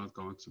which it's not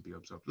going to be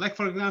absorbed. Like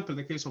for example,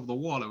 the case of the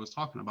wall I was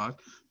talking about,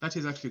 that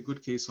is actually a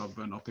good case of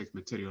an opaque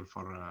material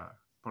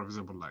for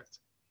visible light.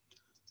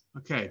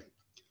 Okay,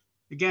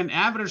 again,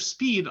 average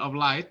speed of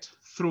light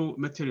through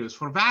materials.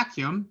 For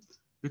vacuum,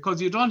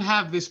 because you don't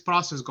have this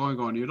process going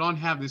on, you don't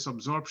have this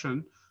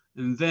absorption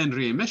and then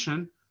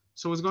re-emission.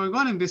 So what's going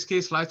on in this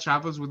case, light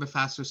travels with the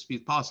fastest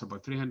speed possible,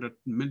 300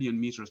 million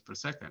meters per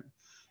second.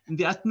 In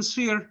the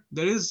atmosphere,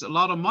 there is a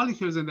lot of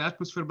molecules in the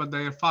atmosphere, but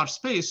they are far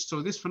spaced.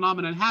 So this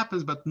phenomenon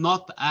happens, but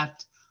not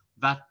at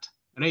that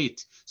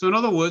rate. So in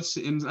other words,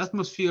 in the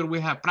atmosphere, we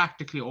have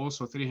practically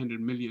also 300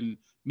 million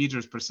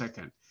meters per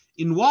second.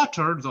 In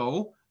water,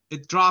 though,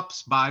 it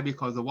drops by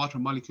because the water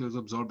molecules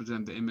absorb it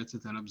and they emit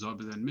it and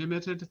absorb it and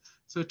emit it.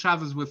 So it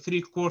travels with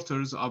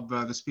 3/4 of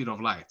the speed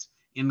of light.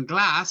 In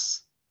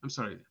glass,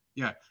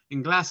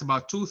 in glass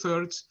about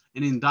 2/3,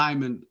 and in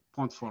diamond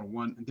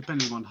 0.41,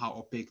 depending on how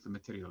opaque the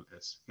material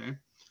is, okay?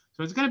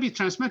 So it's gonna be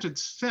transmitted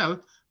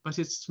still, but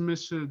it's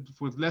transmitted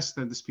with less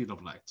than the speed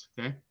of light,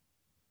 okay?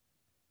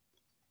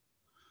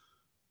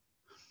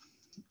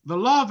 The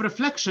law of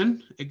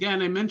reflection,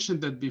 again, I mentioned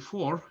that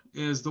before,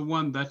 is the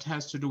one that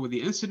has to do with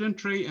the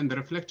incident ray and the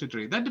reflected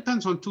ray. That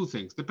depends on two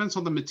things. Depends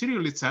on the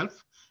material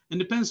itself and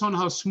depends on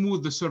how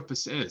smooth the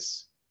surface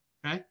is,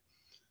 okay?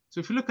 So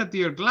if you look at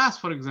your glass,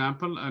 for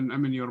example, and I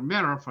mean your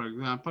mirror, for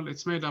example,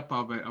 it's made up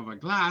of a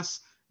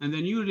glass, and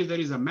then usually there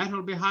is a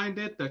metal behind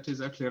it that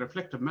is actually a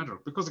reflective metal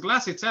because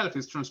glass itself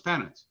is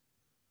transparent.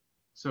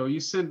 So you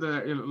send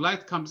the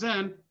light comes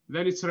in,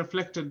 then it's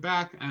reflected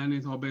back and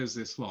it obeys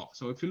this law.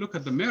 So if you look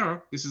at the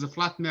mirror, this is a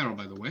flat mirror,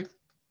 by the way,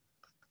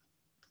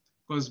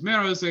 because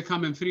mirrors, they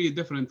come in 3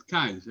 different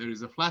kinds. There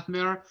is a flat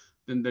mirror,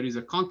 then there is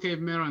a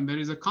concave mirror, and there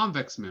is a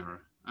convex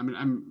mirror. I mean,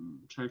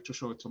 I'm trying to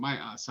show it to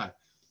my side.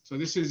 So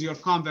this is your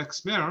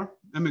convex mirror,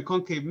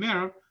 concave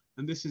mirror.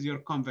 and this is your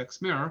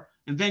convex mirror.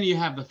 And then you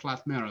have the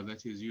flat mirror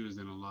that is used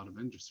in a lot of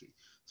industry.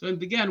 So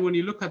and again, when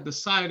you look at the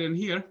side in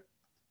here,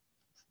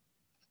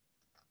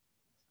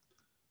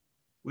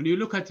 when you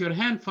look at your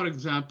hand, for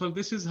example,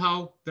 this is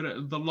how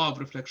the law of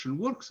reflection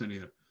works in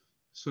here.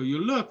 So you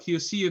look, you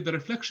see the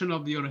reflection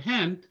of your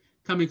hand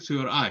coming to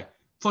your eye.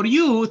 For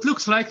you, it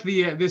looks like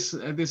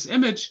this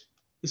image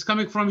is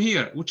coming from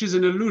here, which is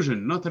an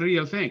illusion, not a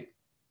real thing.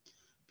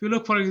 If you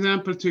look, for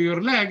example, to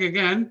your leg,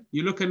 again,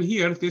 you look in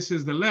here, this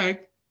is the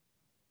leg.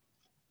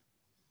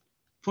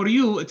 For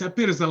you, it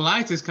appears the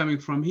light is coming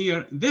from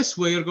here. This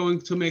way, you're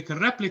going to make a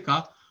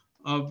replica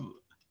of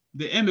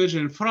the image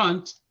in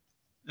front,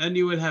 and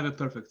you will have it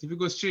perfect. If you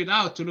go straight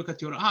out to look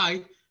at your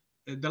eye,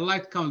 the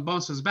light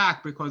bounces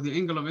back because the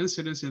angle of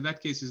incidence in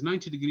that case is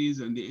 90 degrees,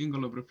 and the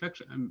angle of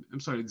reflection, I'm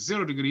sorry, it's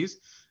 0 degrees,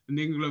 and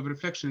the angle of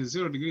reflection is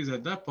 0 degrees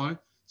at that point.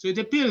 So it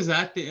appears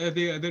that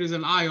there is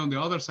an eye on the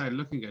other side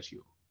looking at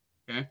you.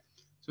 Okay,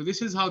 so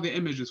this is how the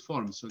image is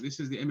formed. So this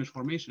is the image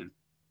formation.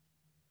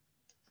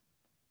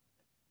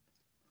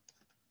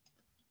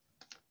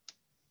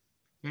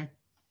 Okay,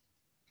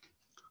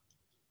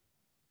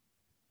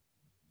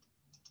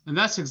 and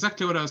that's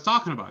exactly what I was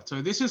talking about.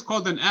 So this is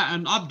called an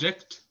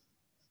object.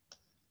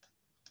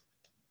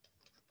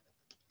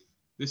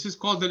 This is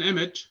called an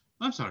image.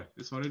 I'm sorry,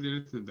 it's already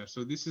written there.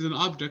 So this is an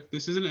object.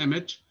 This is an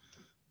image.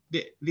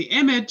 The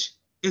image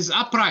is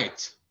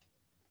upright,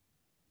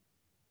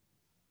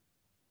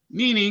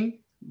 meaning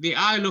the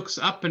eye looks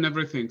up and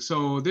everything.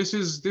 So this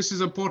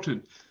is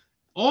important.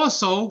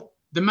 Also,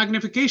 the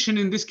magnification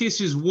in this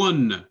case is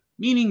 1,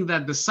 meaning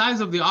that the size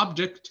of the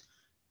object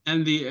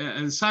and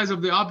the size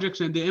of the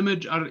object and the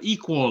image are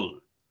equal.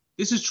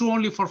 This is true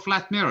only for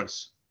flat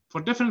mirrors.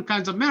 For different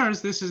kinds of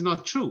mirrors, this is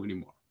not true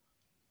anymore.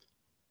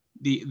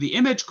 The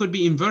image could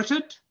be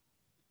inverted.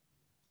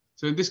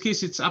 So in this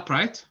case, it's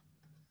upright.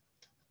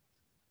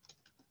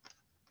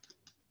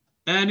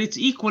 And it's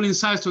equal in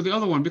size to the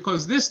other one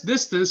because this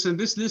distance and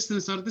this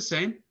distance are the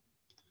same.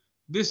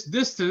 This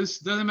distance,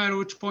 doesn't matter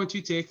which point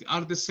you take,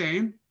 are the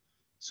same.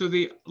 So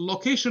the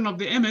location of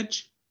the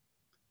image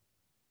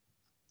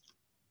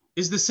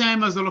is the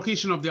same as the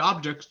location of the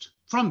object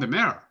from the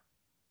mirror.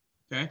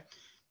 Okay.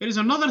 There is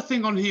another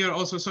thing on here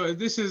also. So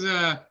this is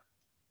a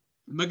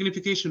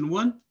magnification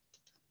 1.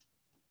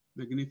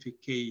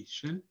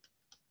 Magnification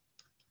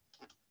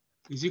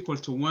is equal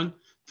to 1.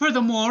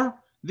 Furthermore,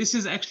 this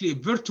is actually a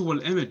virtual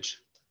image.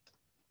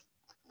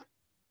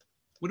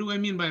 What do I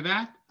mean by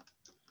that?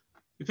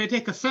 If I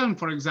take a film,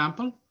 for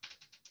example,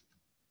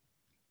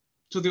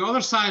 to the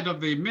other side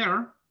of the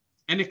mirror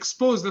and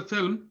expose the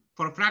film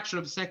for a fraction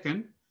of a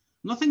second,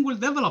 nothing will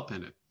develop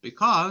in it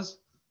because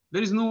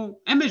there is no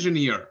image in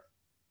here.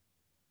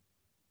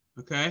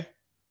 Okay?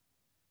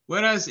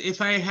 Whereas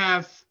if I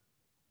have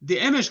the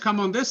image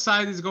come on this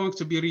side, is going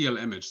to be real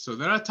image. So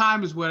there are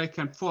times where I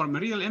can form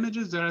real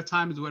images. There are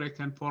times where I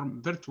can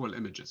form virtual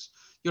images.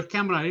 Your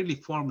camera really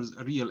forms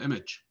a real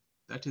image.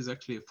 That is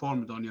actually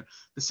formed on your,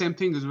 the same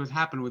thing as would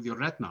happen with your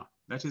retina.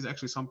 That is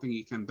actually something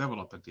you can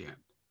develop at the end.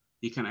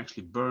 You can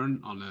actually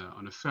burn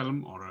on a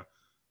film or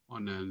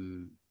on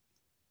an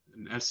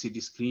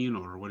LCD screen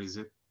or what is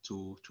it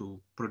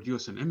to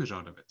produce an image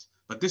out of it.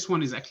 But this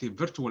one is actually a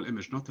virtual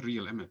image, not a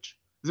real image.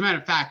 As a matter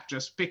of fact,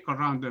 just pick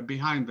around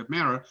behind the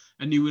mirror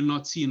and you will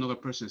not see another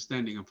person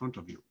standing in front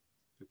of you,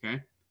 okay?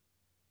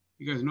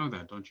 You guys know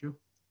that, don't you?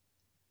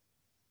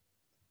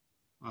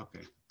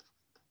 Okay.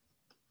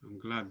 I'm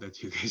glad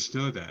that you guys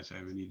know that.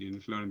 I mean, you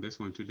didn't learn this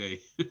one today.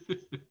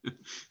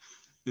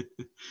 Yeah.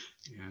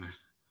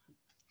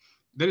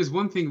 There is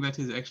one thing that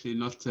is actually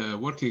not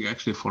working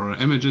actually for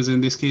images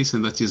in this case,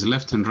 and that is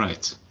left and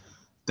right.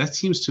 That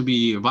seems to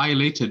be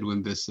violated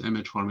when this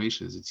image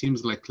formations. It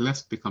seems like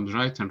left becomes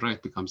right and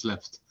right becomes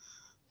left.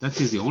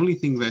 That is the only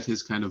thing that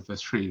is kind of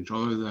strange.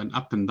 Other than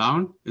up and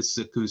down, it's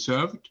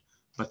conserved,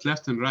 but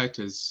left and right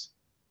is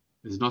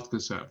not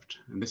conserved.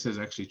 And this is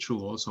actually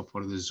true also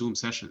for the Zoom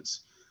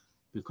sessions,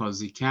 because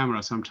the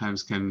camera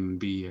sometimes can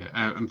be,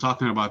 I'm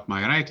talking about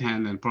my right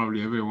hand, and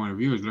probably every one of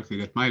you is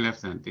looking at my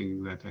left hand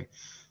thinking that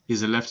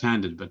he's a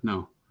left-handed, but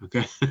no,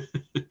 okay?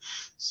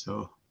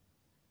 So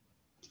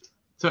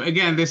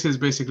again, this is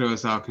basically what I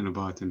was talking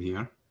about in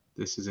here.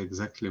 This is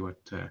exactly what,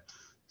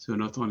 so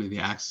not only the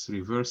axis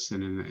reverse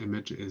in an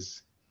image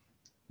is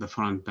the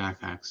front back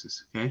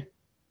axis, okay?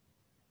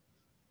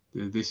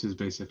 This is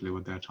basically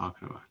what they're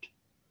talking about.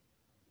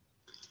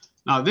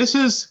 Now this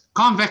is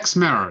convex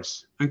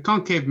mirrors and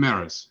concave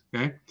mirrors,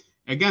 okay?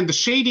 Again, the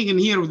shading in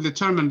here will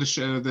determine the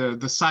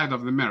side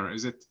of the mirror.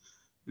 Is it,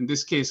 in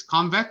this case,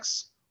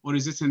 convex, or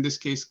is it in this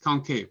case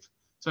concave?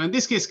 So in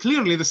this case,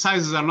 clearly the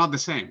sizes are not the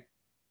same.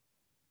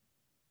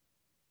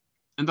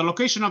 And the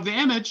location of the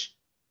image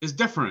is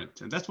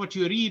different. And that's what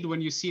you read when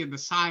you see the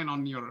sign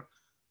on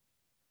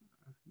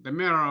the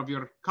mirror of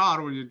your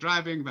car when you're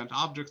driving, that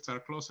objects are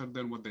closer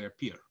than what they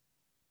appear,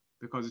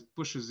 because it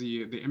pushes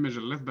the image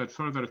a little bit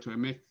further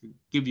to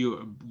give you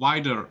a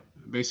wider,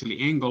 basically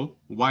angle,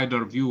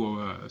 wider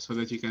view so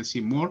that you can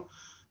see more.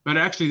 But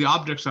actually the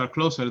objects are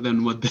closer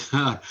than what they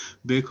are,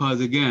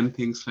 because again,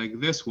 things like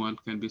this one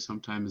can be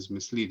sometimes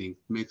misleading.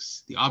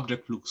 Makes the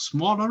object look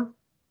smaller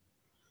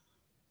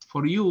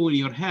for you in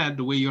your head,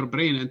 the way your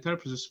brain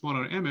interprets a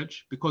smaller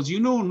image, because you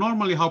know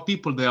normally how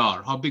people they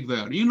are, how big they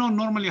are. You know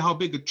normally how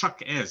big a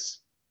truck is.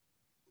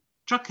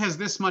 Truck has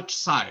this much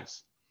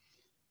size.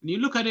 And you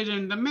look at it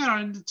in the mirror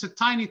and it's a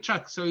tiny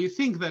truck. So you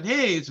think that,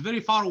 hey, it's very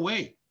far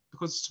away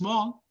because it's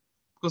small,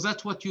 because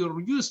that's what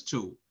you're used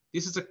to.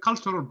 This is a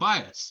cultural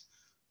bias.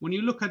 When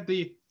you look at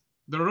the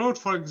road,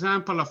 for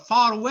example,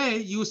 far away,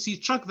 you see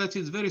truck that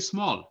is very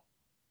small.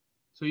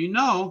 So you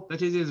know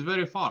that it is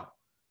very far.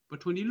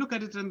 But when you look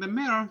at it in the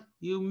mirror,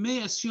 you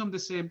may assume the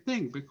same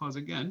thing because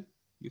again,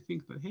 you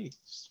think that, hey, it's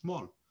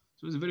small.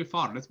 So it's very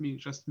far. Let me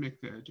just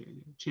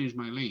change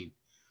my lane.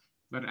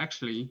 But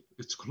actually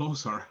it's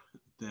closer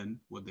than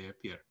what they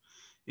appear.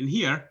 In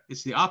here,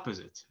 it's the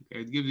opposite.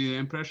 Okay? It gives you the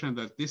impression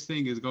that this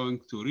thing is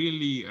going to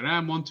really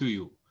ram onto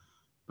you.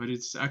 But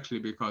it's actually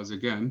because,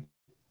 again,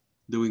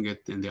 doing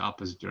it in the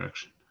opposite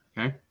direction,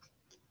 okay?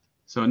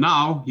 So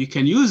now you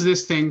can use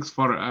these things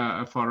for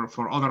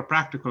other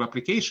practical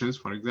applications.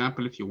 For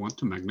example, if you want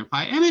to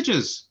magnify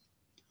images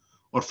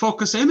or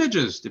focus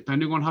images,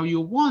 depending on how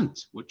you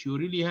want, what you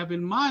really have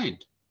in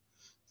mind.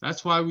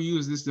 That's why we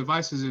use these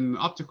devices in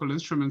optical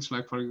instruments,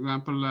 like, for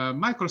example,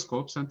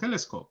 microscopes and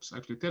telescopes.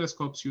 Actually,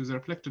 telescopes use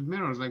reflected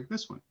mirrors like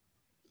this one,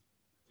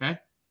 okay?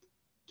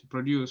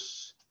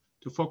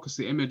 To focus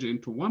the image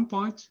into one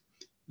point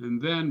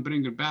and then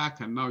bring it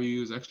back. And now you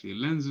use actually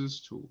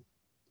lenses to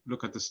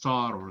look at the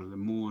star or the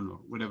moon or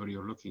whatever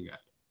you're looking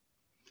at.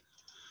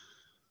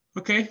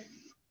 Okay.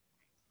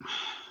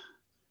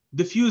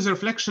 Diffuse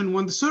reflection,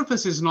 when the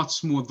surface is not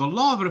smooth, the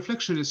law of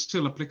reflection is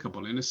still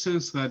applicable in a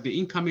sense that the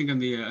incoming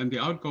and the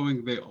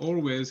outgoing, they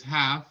always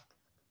have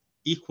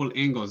equal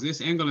angles.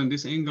 This angle and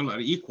this angle are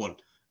equal.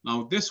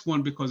 Now this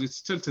one, because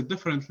it's tilted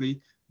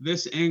differently,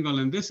 this angle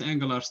and this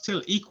angle are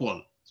still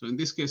equal. So in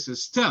this case,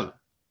 it's still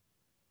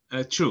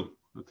true,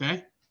 okay?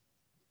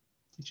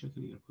 Let me check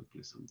in here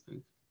quickly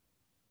something.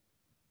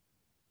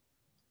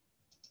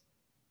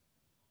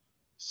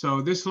 So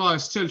this law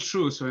is still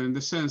true. So in the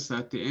sense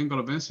that the angle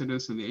of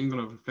incidence and the angle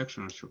of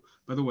reflection are true.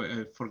 By the way,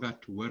 I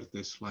forgot to where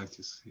this light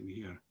is in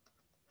here.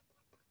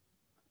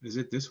 Is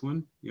it this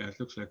one? Yeah, it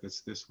looks like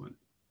it's this one.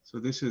 So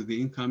this is the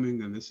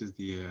incoming and this is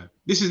the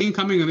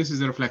incoming and this is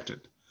the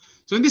reflected.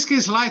 So in this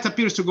case, light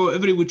appears to go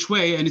every which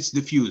way and it's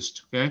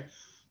diffused, okay?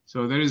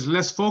 So there is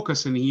less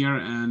focus in here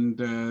and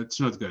it's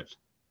not good.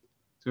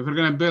 So if we're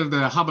gonna build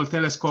a Hubble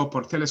telescope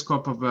or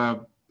telescope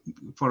of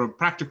for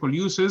practical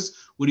uses,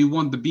 where you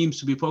want the beams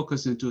to be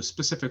focused into a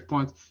specific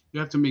point, you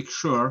have to make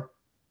sure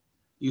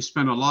you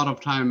spend a lot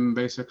of time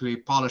basically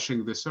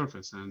polishing the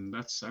surface. And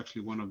that's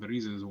actually one of the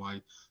reasons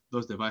why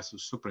those devices are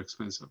super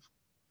expensive.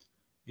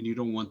 And you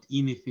don't want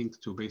anything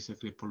to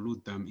basically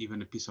pollute them.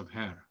 Even a piece of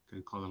hair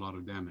can cause a lot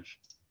of damage.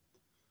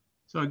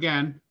 So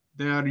again,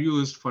 they are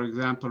used, for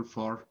example,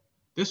 for,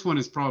 this one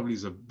is probably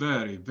a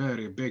very,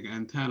 very big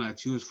antenna.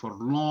 It's used for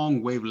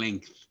long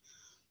wavelength.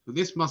 So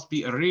this must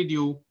be a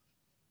radio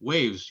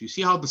waves. You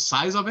see how the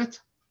size of it?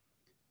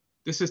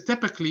 This is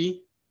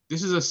typically,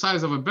 this is the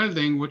size of a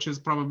building, which is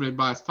probably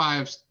about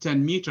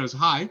 5-10 meters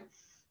high.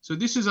 So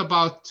this is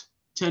about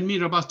 10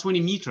 meters, about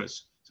 20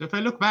 meters. So if I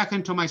look back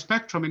into my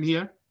spectrum in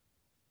here,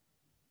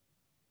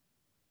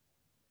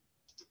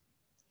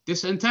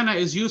 this antenna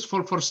is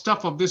useful for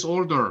stuff of this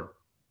order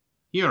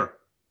here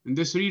in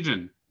this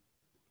region.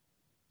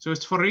 So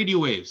it's for radio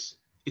waves.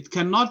 It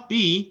cannot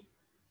be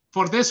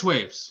for this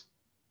waves,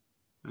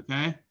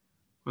 okay?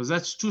 Because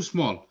that's too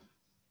small.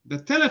 The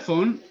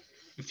telephone,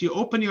 if you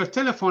open your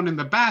telephone in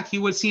the back,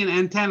 you will see an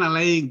antenna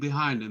laying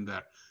behind in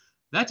there.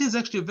 That is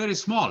actually very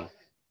small.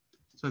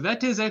 So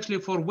that is actually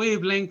for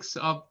wavelengths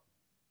of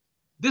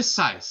this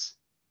size,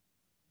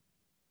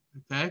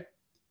 okay?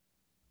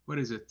 What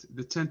is it?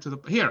 The 10 to the,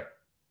 here,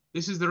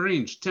 this is the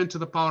range, 10 to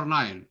the power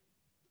 9,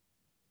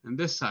 and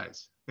this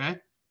size, okay?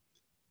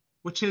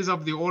 Which is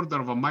of the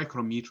order of a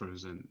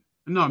micrometers and,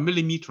 no,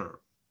 millimeter,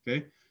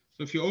 okay?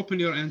 So if you open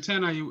your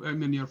antenna,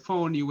 your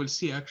phone, you will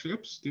see actually,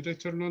 oops, did I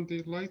turn on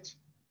the light?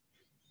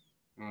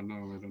 Oh no,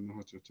 I don't know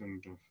how to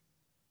turn it off.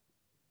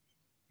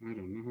 I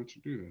don't know how to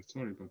do that.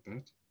 Sorry about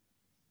that.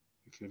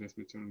 Okay, let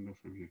me turn it off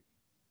from here.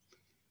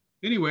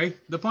 Anyway,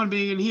 the point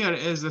being in here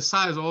is the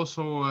size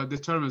also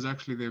determines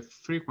actually the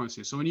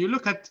frequency. So when you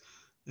look at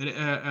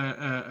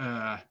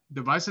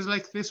devices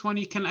like this one,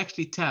 you can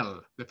actually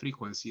tell the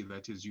frequency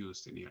that is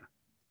used in here,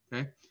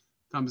 okay?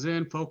 Comes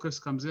in, focus,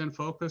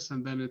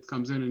 and then it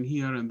comes in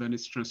here, and then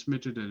it's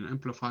transmitted and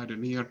amplified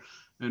in here,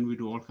 and we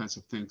do all kinds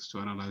of things to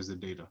analyze the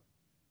data.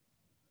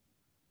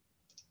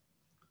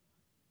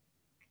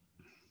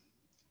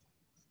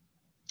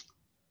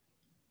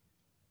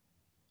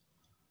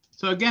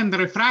 So again, the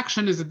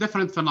refraction is a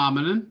different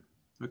phenomenon,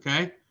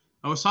 okay?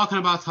 I was talking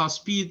about how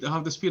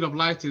the speed of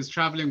light is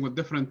traveling with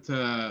different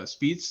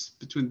speeds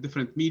between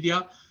different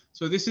media.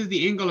 So this is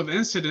the angle of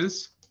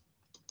incidence,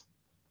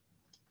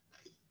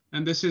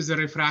 and this is the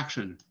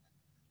refraction.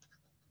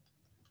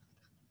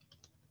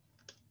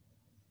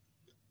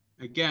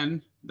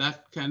 again,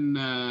 that can,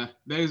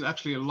 there is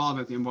actually a law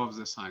that involves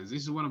the signs.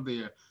 This is one of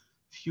the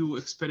few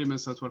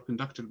experiments that were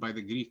conducted by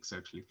the Greeks,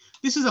 actually.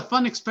 This is a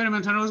fun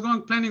experiment, and I was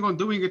planning on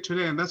doing it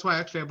today, and that's why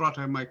actually I brought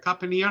my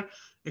cup in here,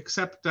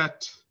 except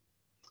that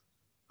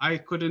I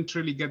couldn't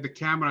really get the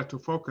camera to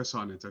focus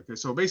on it. Okay,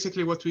 so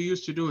basically what we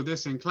used to do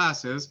this in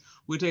class is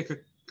we take a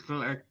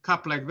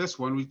cup like this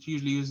one, which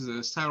usually uses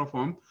a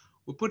styrofoam.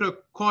 We put a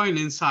coin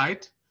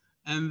inside,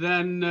 and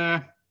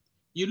then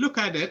you look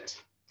at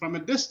it from a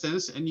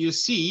distance and you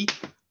see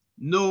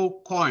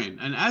no coin.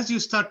 And as you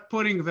start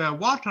putting the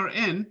water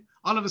in,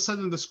 all of a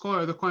sudden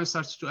the coin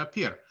starts to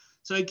appear.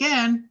 So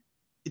again,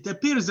 it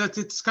appears that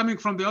it's coming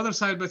from the other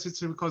side, but it's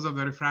because of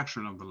the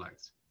refraction of the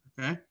light.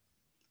 Okay.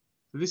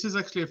 So this is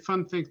actually a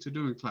fun thing to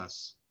do in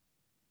class.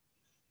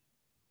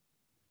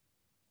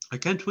 I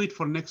can't wait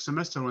for next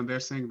semester when they're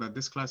saying that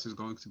this class is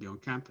going to be on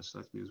campus.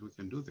 That means we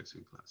can do this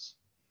in class.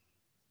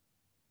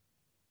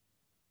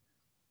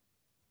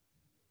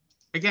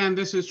 Again,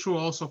 this is true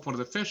also for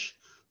the fish.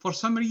 For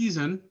some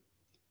reason,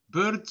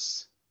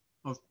 birds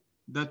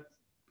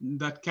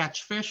that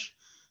catch fish,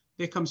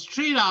 they come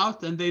straight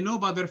out and they know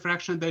about the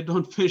refraction. They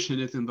don't fish in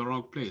it in the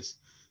wrong place.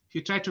 If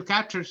you try to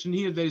capture it in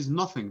here, there is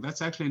nothing.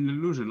 That's actually an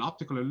illusion,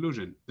 optical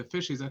illusion. The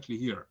fish is actually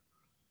here.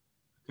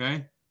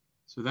 Okay,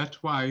 so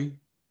that's why,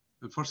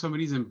 and for some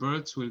reason,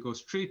 birds will go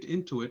straight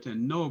into it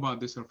and know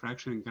about this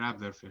refraction and grab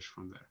their fish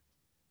from there.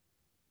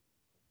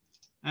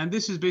 And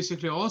this is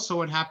basically also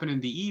what happened in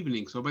the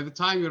evening. So by the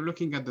time you're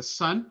looking at the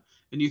sun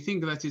and you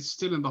think that it's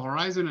still in the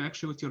horizon, and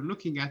actually what you're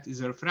looking at is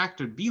a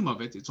refracted beam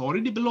of it, it's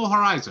already below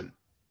horizon.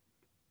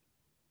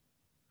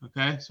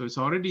 Okay, so it's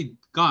already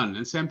gone.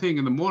 And same thing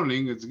in the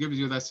morning, it gives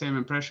you that same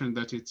impression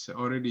that it's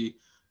already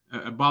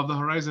above the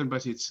horizon,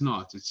 but it's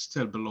not, it's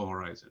still below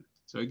horizon.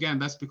 So again,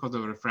 that's because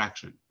of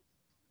refraction,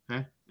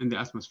 okay, in the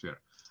atmosphere.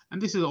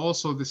 And this is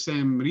also the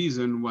same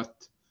reason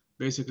what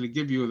basically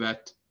give you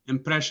that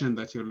impression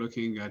that you're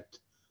looking at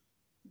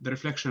the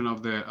reflection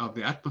of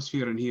the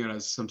atmosphere in here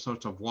as some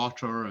sort of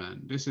water,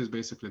 and this is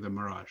basically the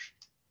mirage,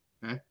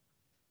 okay?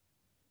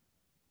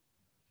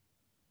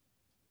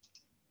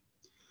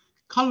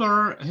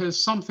 Color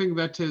is something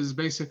that is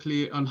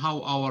basically on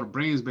how our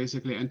brains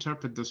basically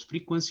interpret those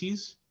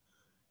frequencies.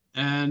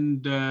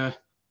 And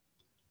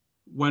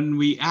when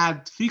we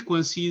add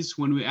frequencies,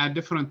 when we add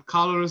different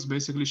colors,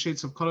 basically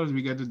shades of colors,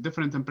 we get a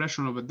different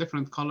impression of a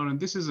different color. And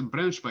this is a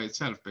branch by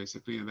itself,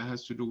 basically, and that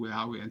has to do with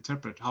how we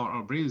interpret, how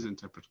our brains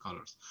interpret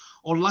colors,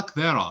 or lack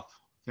thereof,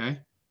 okay?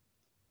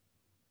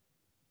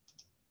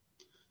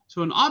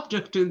 So an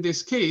object in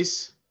this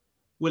case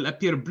will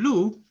appear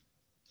blue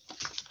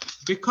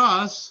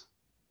because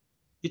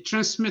it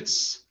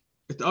transmits,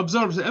 it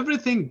absorbs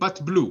everything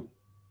but blue,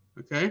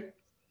 okay? It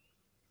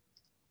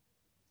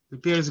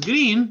appears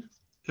green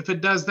if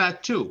it does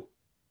that too.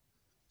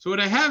 So what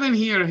I have in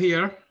here,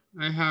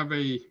 I have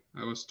I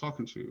was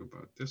talking to you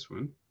about this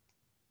one.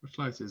 What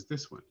light is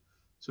this one?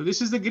 So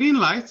this is the green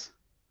light,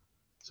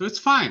 so it's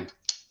fine.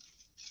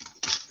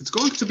 It's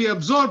going to be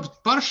absorbed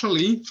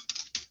partially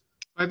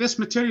by this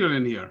material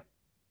in here.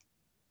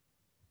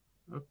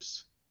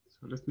 Oops,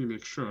 so let me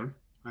make sure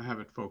I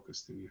have it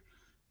focused in here.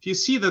 If you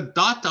see the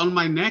dot on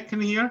my neck in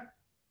here,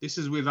 this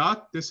is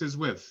without, this is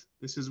with,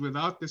 this is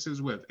without, this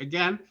is with.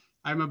 Again,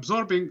 I'm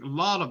absorbing a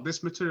lot of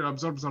this material,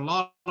 absorbs a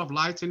lot of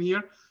light in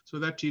here so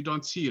that you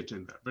don't see it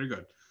in there. Very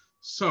good.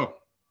 So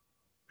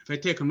if I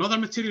take another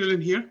material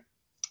in here,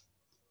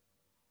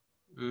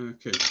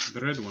 okay, the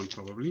red one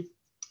probably.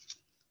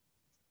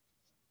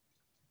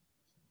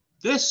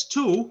 This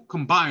two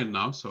combined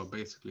now, so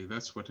basically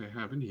that's what I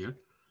have in here.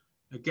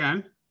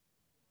 Again,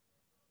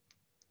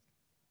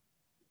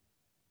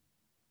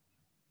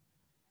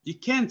 you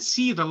can't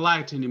see the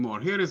light anymore.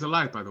 Here is the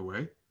light, by the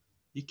way.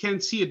 You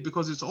can't see it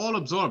because it's all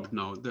absorbed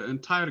now. The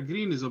entire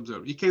green is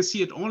absorbed. You can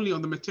see it only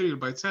on the material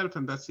by itself,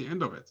 and that's the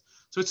end of it.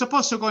 So it's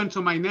supposed to go into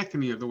my neck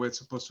in here the way it's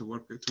supposed to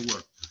work.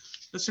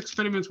 Let's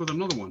experiment with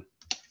another one.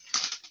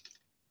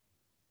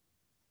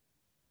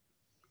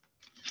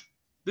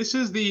 This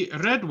is the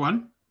red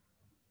one.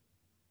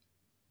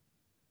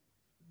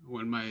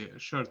 When my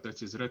shirt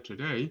that is red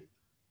today,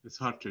 it's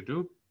hard to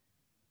do.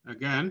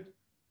 Again,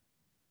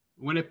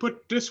 when I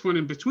put this one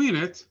in between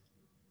it,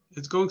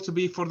 it's going to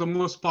be for the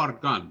most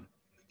part gone,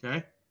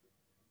 okay?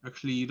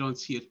 Actually, you don't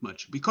see it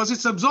much because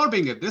it's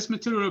absorbing it. This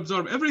material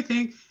absorbs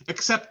everything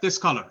except this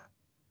color.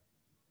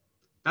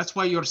 That's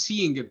why you're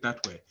seeing it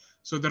that way.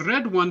 So the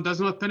red one does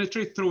not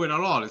penetrate through it at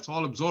all. It's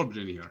all absorbed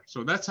in here.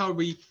 So that's how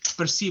we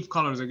perceive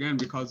colors again,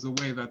 because the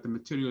way that the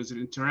materials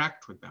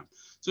interact with them.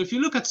 So if you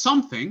look at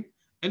something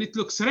and it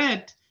looks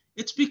red,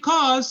 it's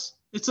because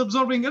it's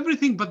absorbing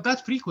everything but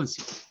that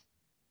frequency.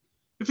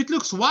 If it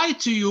looks white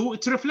to you,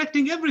 it's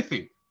reflecting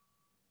everything.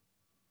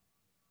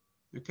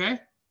 Okay?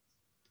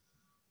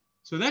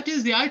 So that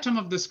is the item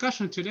of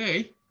discussion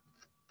today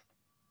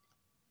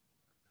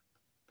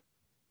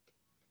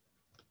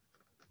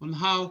on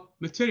how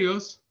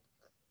materials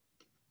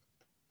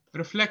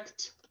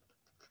reflect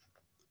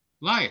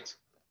light.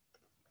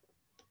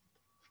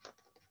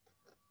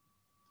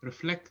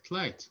 Reflect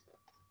light.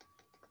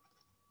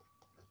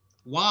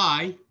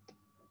 why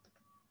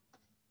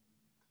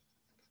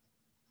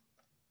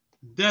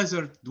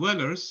desert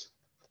dwellers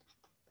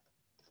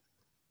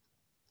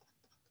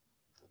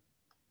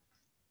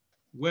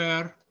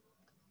were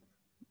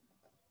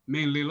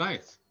mainly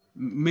white.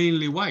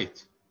 Mainly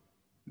white.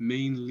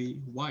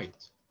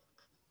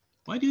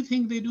 Why do you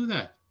think they do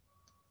that?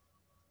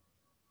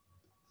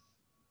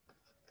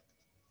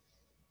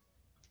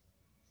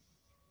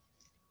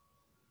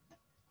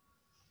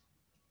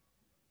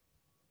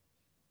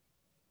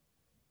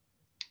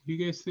 What do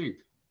you guys think?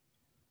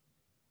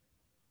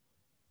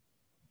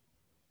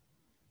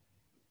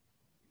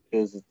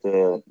 Because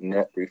the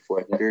net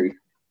reflector.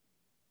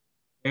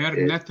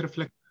 Their net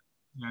reflect,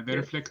 yeah, they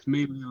reflect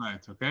mainly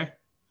light, okay?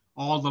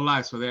 All the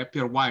light, so they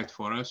appear white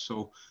for us.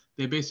 So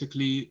they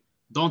basically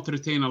don't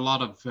retain a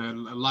lot of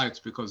light,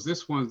 because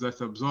this one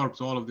that absorbs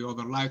all of the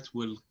other light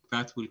will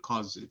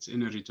cause its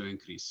energy to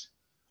increase.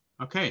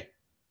 Okay.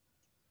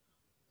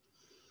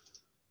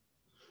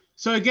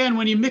 So again,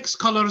 when you mix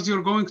colors,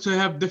 you're going to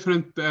have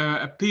different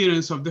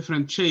appearance of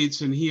different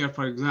shades. In here,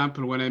 for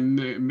example, when I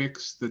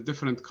mix the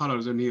different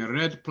colors in here,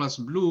 red plus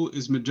blue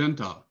is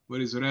magenta.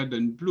 Whereas red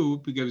and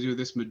blue gives you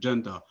this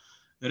magenta.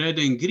 Red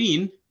and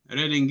green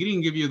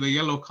give you the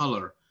yellow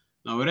color.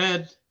 Now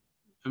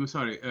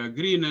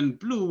green and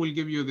blue will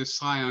give you the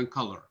cyan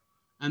color.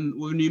 And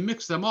when you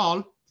mix them all,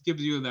 it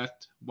gives you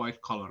that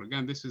white color.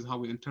 Again, this is how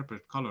we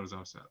interpret colors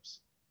ourselves.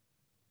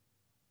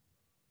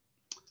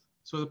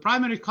 So the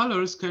primary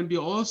colors can be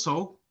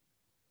also,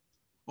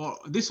 or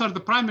these are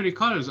the primary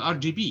colors,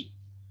 RGB.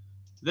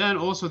 Then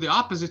also the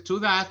opposite to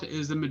that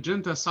is the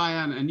magenta,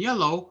 cyan, and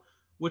yellow,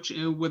 which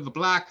with the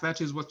black, that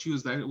is what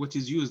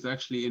is used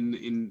actually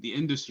in the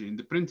industry, in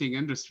the printing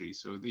industry.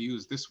 So they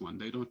use this one.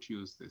 They don't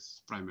use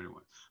this primary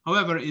one.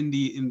 However,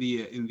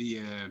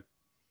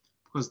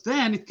 because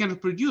then it can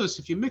reproduce,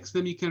 if you mix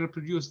them, you can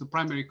reproduce the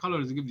primary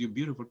colors and give you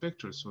beautiful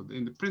pictures. So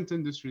in the print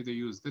industry, they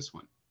use this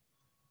one.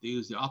 They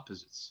use the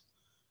opposites.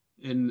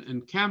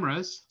 In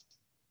cameras,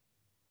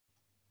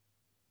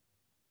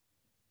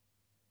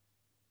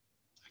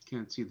 I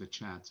can't see the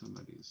chat,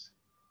 somebody's.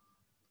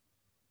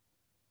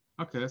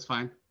 Okay, that's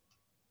fine.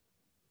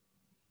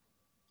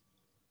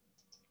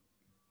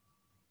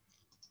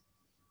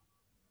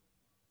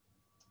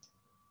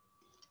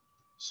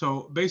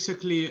 So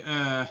basically,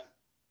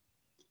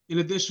 in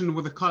addition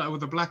with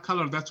the black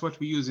color, that's what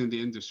we use in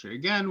the industry.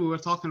 Again, we were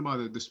talking about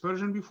the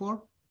dispersion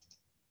before.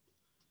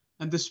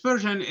 And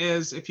dispersion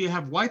is if you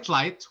have white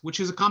light, which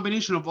is a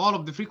combination of all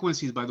of the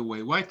frequencies, by the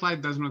way. White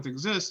light does not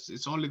exist.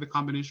 It's only the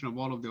combination of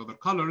all of the other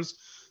colors.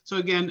 So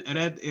again,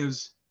 red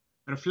is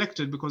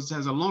reflected because it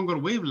has a longer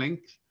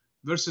wavelength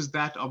versus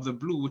that of the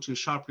blue, which is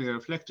sharply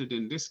reflected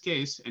in this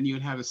case, and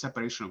you'll have a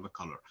separation of the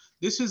color.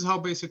 This is how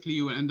basically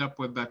you will end up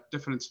with that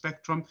different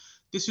spectrum.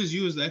 This is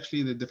used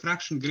actually in the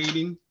diffraction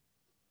grading.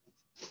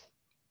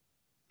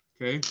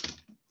 Okay,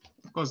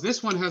 because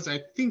this one has,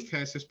 I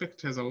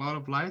suspect has a lot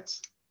of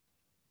lights.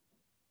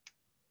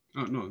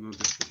 Oh, no, not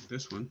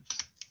this one.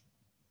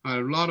 A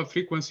lot of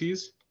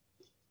frequencies.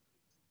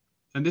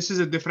 And this is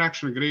a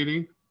diffraction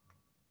grading.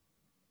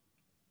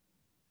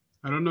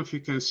 I don't know if you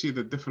can see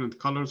the different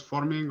colors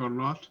forming or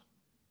not.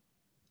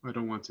 I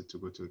don't want it to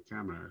go to the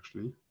camera,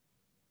 actually.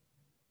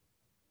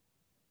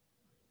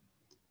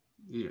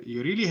 Yeah,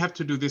 you really have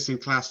to do this in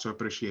class to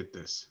appreciate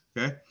this,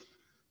 okay?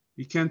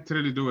 You can't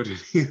really do it in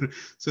here.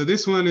 So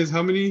this one is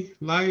how many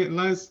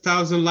lines?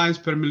 1,000 lines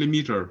per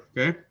millimeter,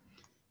 okay?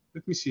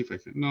 Let me see if I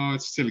can. No,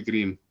 it's still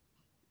green.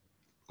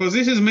 Because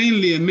this is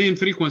mainly a main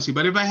frequency,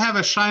 but if I have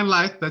a shine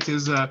light that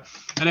is, and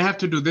I have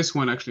to do this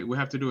one actually, we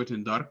have to do it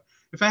in dark.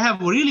 If I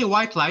have really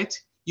white light,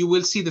 you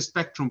will see the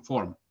spectrum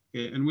form,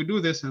 okay? And we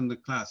do this in the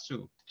class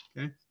too,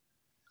 okay?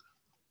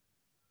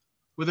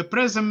 With a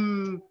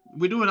prism,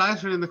 we do it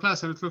actually in the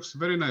class and it looks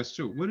very nice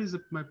too. Where is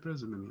my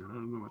prism in here? I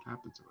don't know what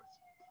happened to it.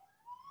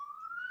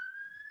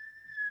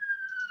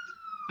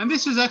 And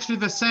this is actually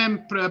the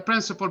same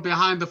principle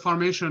behind the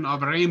formation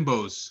of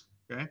rainbows,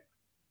 okay?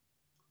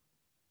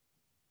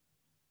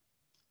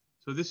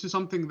 So this is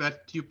something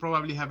that you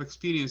probably have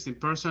experienced in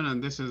person,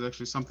 and this is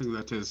actually something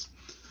that is.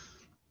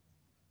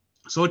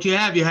 So what you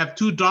have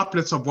two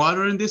droplets of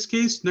water in this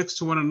case next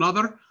to one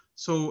another.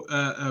 So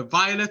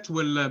violet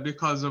will,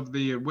 because of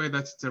the way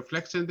that it's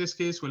reflected in this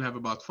case, will have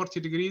about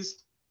 40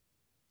 degrees,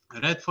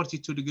 red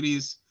 42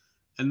 degrees.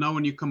 And now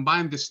when you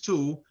combine these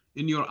two,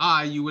 in your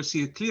eye, you will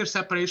see a clear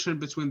separation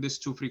between these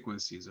two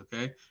frequencies,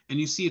 okay? And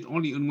you see it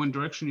only in one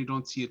direction, you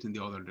don't see it in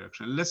the other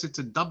direction, unless it's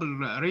a double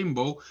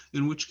rainbow,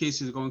 in which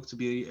case it's going to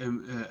be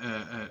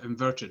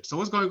inverted. So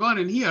what's going on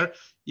in here,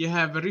 you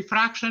have a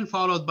refraction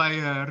followed by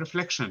a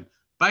reflection,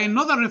 by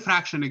another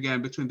refraction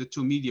again between the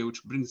two media,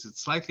 which brings it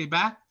slightly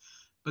back,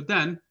 but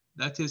then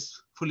that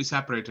is fully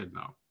separated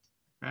now,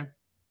 okay?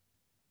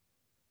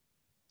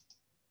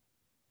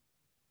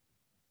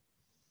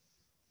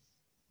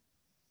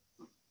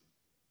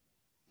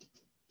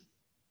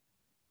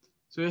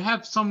 So you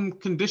have some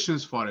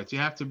conditions for it. You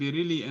have to be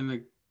really in a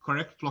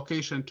correct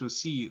location to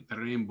see the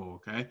rainbow,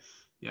 okay?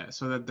 Yeah,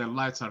 so that the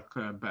lights are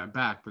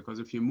back, because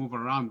if you move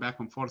around back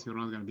and forth, you're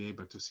not going to be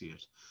able to see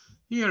it.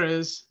 here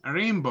is a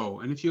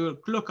rainbow. And if you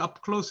look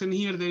up close in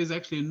here, there is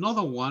actually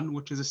another one,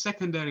 which is a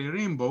secondary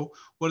rainbow,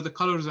 where the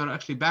colors are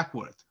actually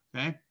backward,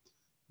 okay?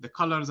 The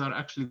colors are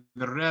actually,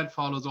 the red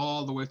follows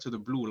all the way to the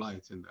blue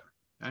light in there,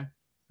 okay?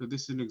 So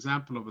this is an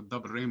example of a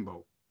double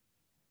rainbow.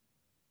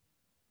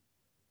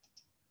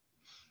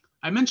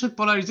 I mentioned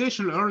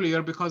polarization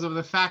earlier because of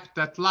the fact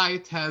that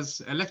light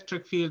has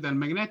electric field and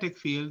magnetic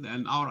field,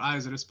 and our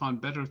eyes respond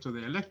better to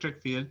the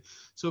electric field.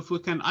 So if we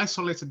can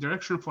isolate a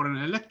direction for an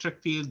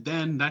electric field,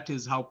 then that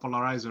is how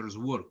polarizers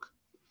work.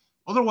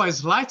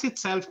 Otherwise, light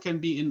itself can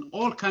be in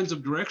all kinds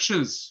of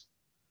directions.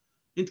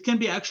 It can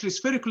be actually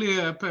spherically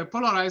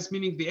polarized,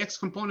 meaning the X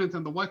component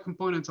and the Y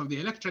component of the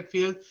electric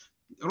field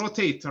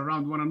rotate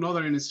around one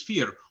another in a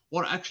sphere,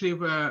 or actually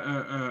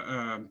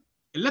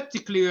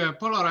elliptically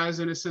polarized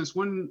in a sense.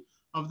 One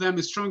of them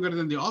is stronger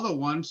than the other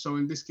one. So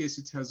in this case,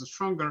 it has a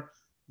stronger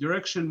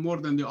direction more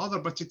than the other,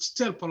 but it's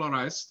still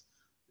polarized.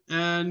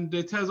 And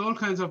it has all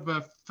kinds of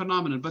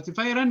phenomena. But if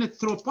I run it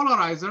through a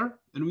polarizer,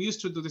 and we used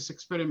to do this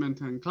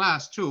experiment in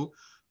class too,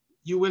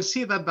 you will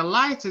see that the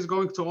light is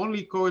going to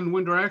only go in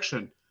one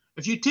direction.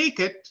 If you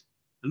take it,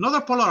 another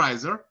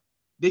polarizer,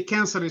 they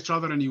cancel each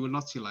other and you will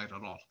not see light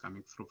at all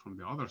coming through from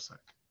the other side,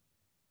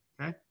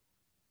 okay?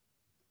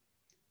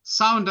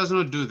 Sound does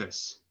not do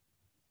this.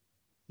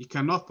 You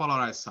cannot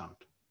polarize sound,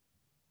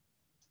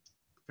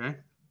 okay?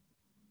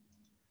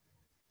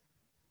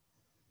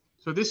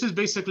 So this is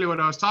basically what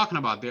I was talking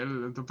about,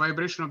 the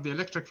vibration of the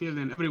electric field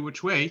in every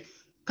which way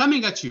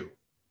coming at you.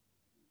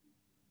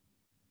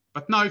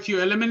 But now if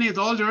you eliminate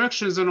all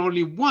directions and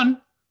only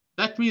one,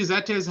 that means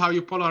that is how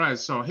you polarize.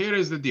 So here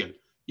is the deal.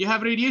 You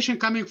have radiation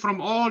coming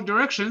from all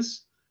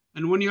directions,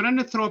 and when you run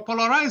it through a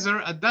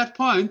polarizer, at that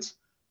point,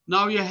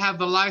 now you have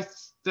the light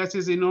that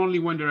is in only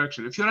one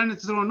direction. If you run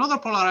it through another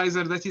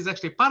polarizer that is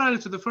actually parallel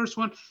to the first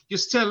one, you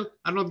still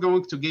are not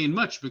going to gain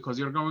much because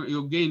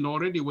you gained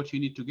already what you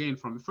need to gain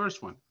from the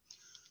first one.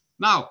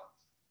 Now,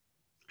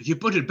 if you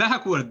put it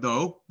backward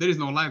though, there is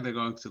no light they're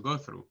going to go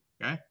through,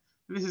 okay?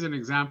 And this is an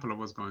example of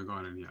what's going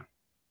on in here.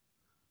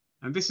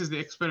 And this is the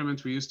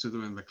experiment we used to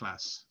do in the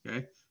class,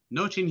 okay?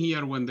 Noting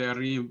here when they're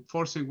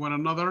reinforcing one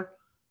another,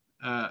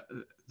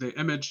 the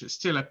image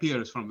still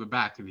appears from the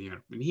back in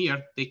here. And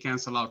here, they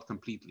cancel out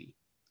completely,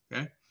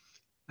 okay?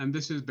 And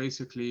this is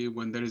basically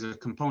when there is a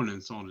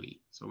components only.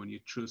 So when you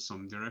choose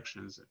some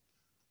directions,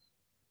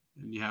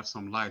 and you have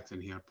some light in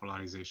here,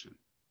 polarization.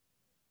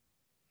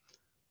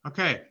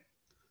 Okay,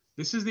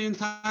 this is the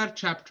entire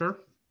chapter.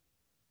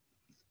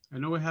 I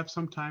know we have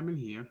some time in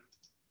here,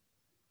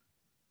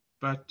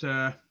 but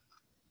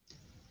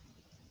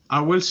I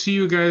will see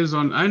you guys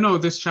on, I know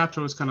this chapter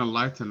was kind of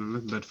light and a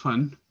little bit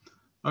fun.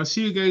 I'll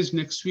see you guys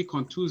next week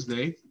on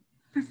Tuesday.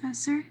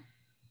 Professor?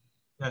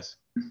 Yes.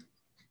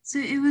 So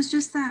it was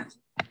just that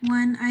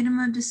one item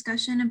of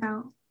discussion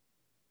about,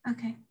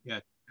 okay. Yeah,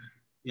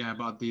 yeah,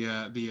 about the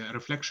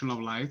reflection of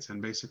light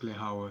and basically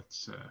how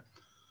it's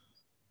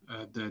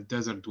the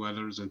desert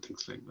dwellers and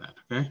things like that,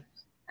 okay?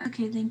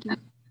 Okay, thank you.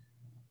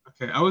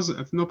 Okay,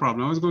 no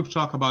problem. I was going to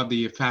talk about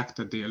the fact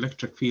that the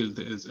electric field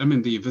is, I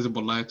mean, the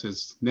visible light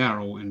is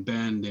narrow and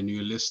band, and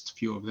you list a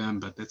few of them,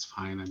 but that's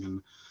fine. I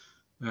mean,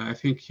 I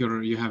think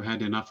you have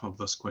had enough of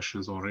those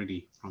questions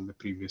already from the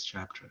previous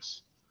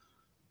chapters.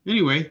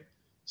 Anyway,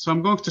 so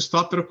I'm going to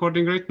stop the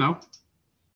recording right now.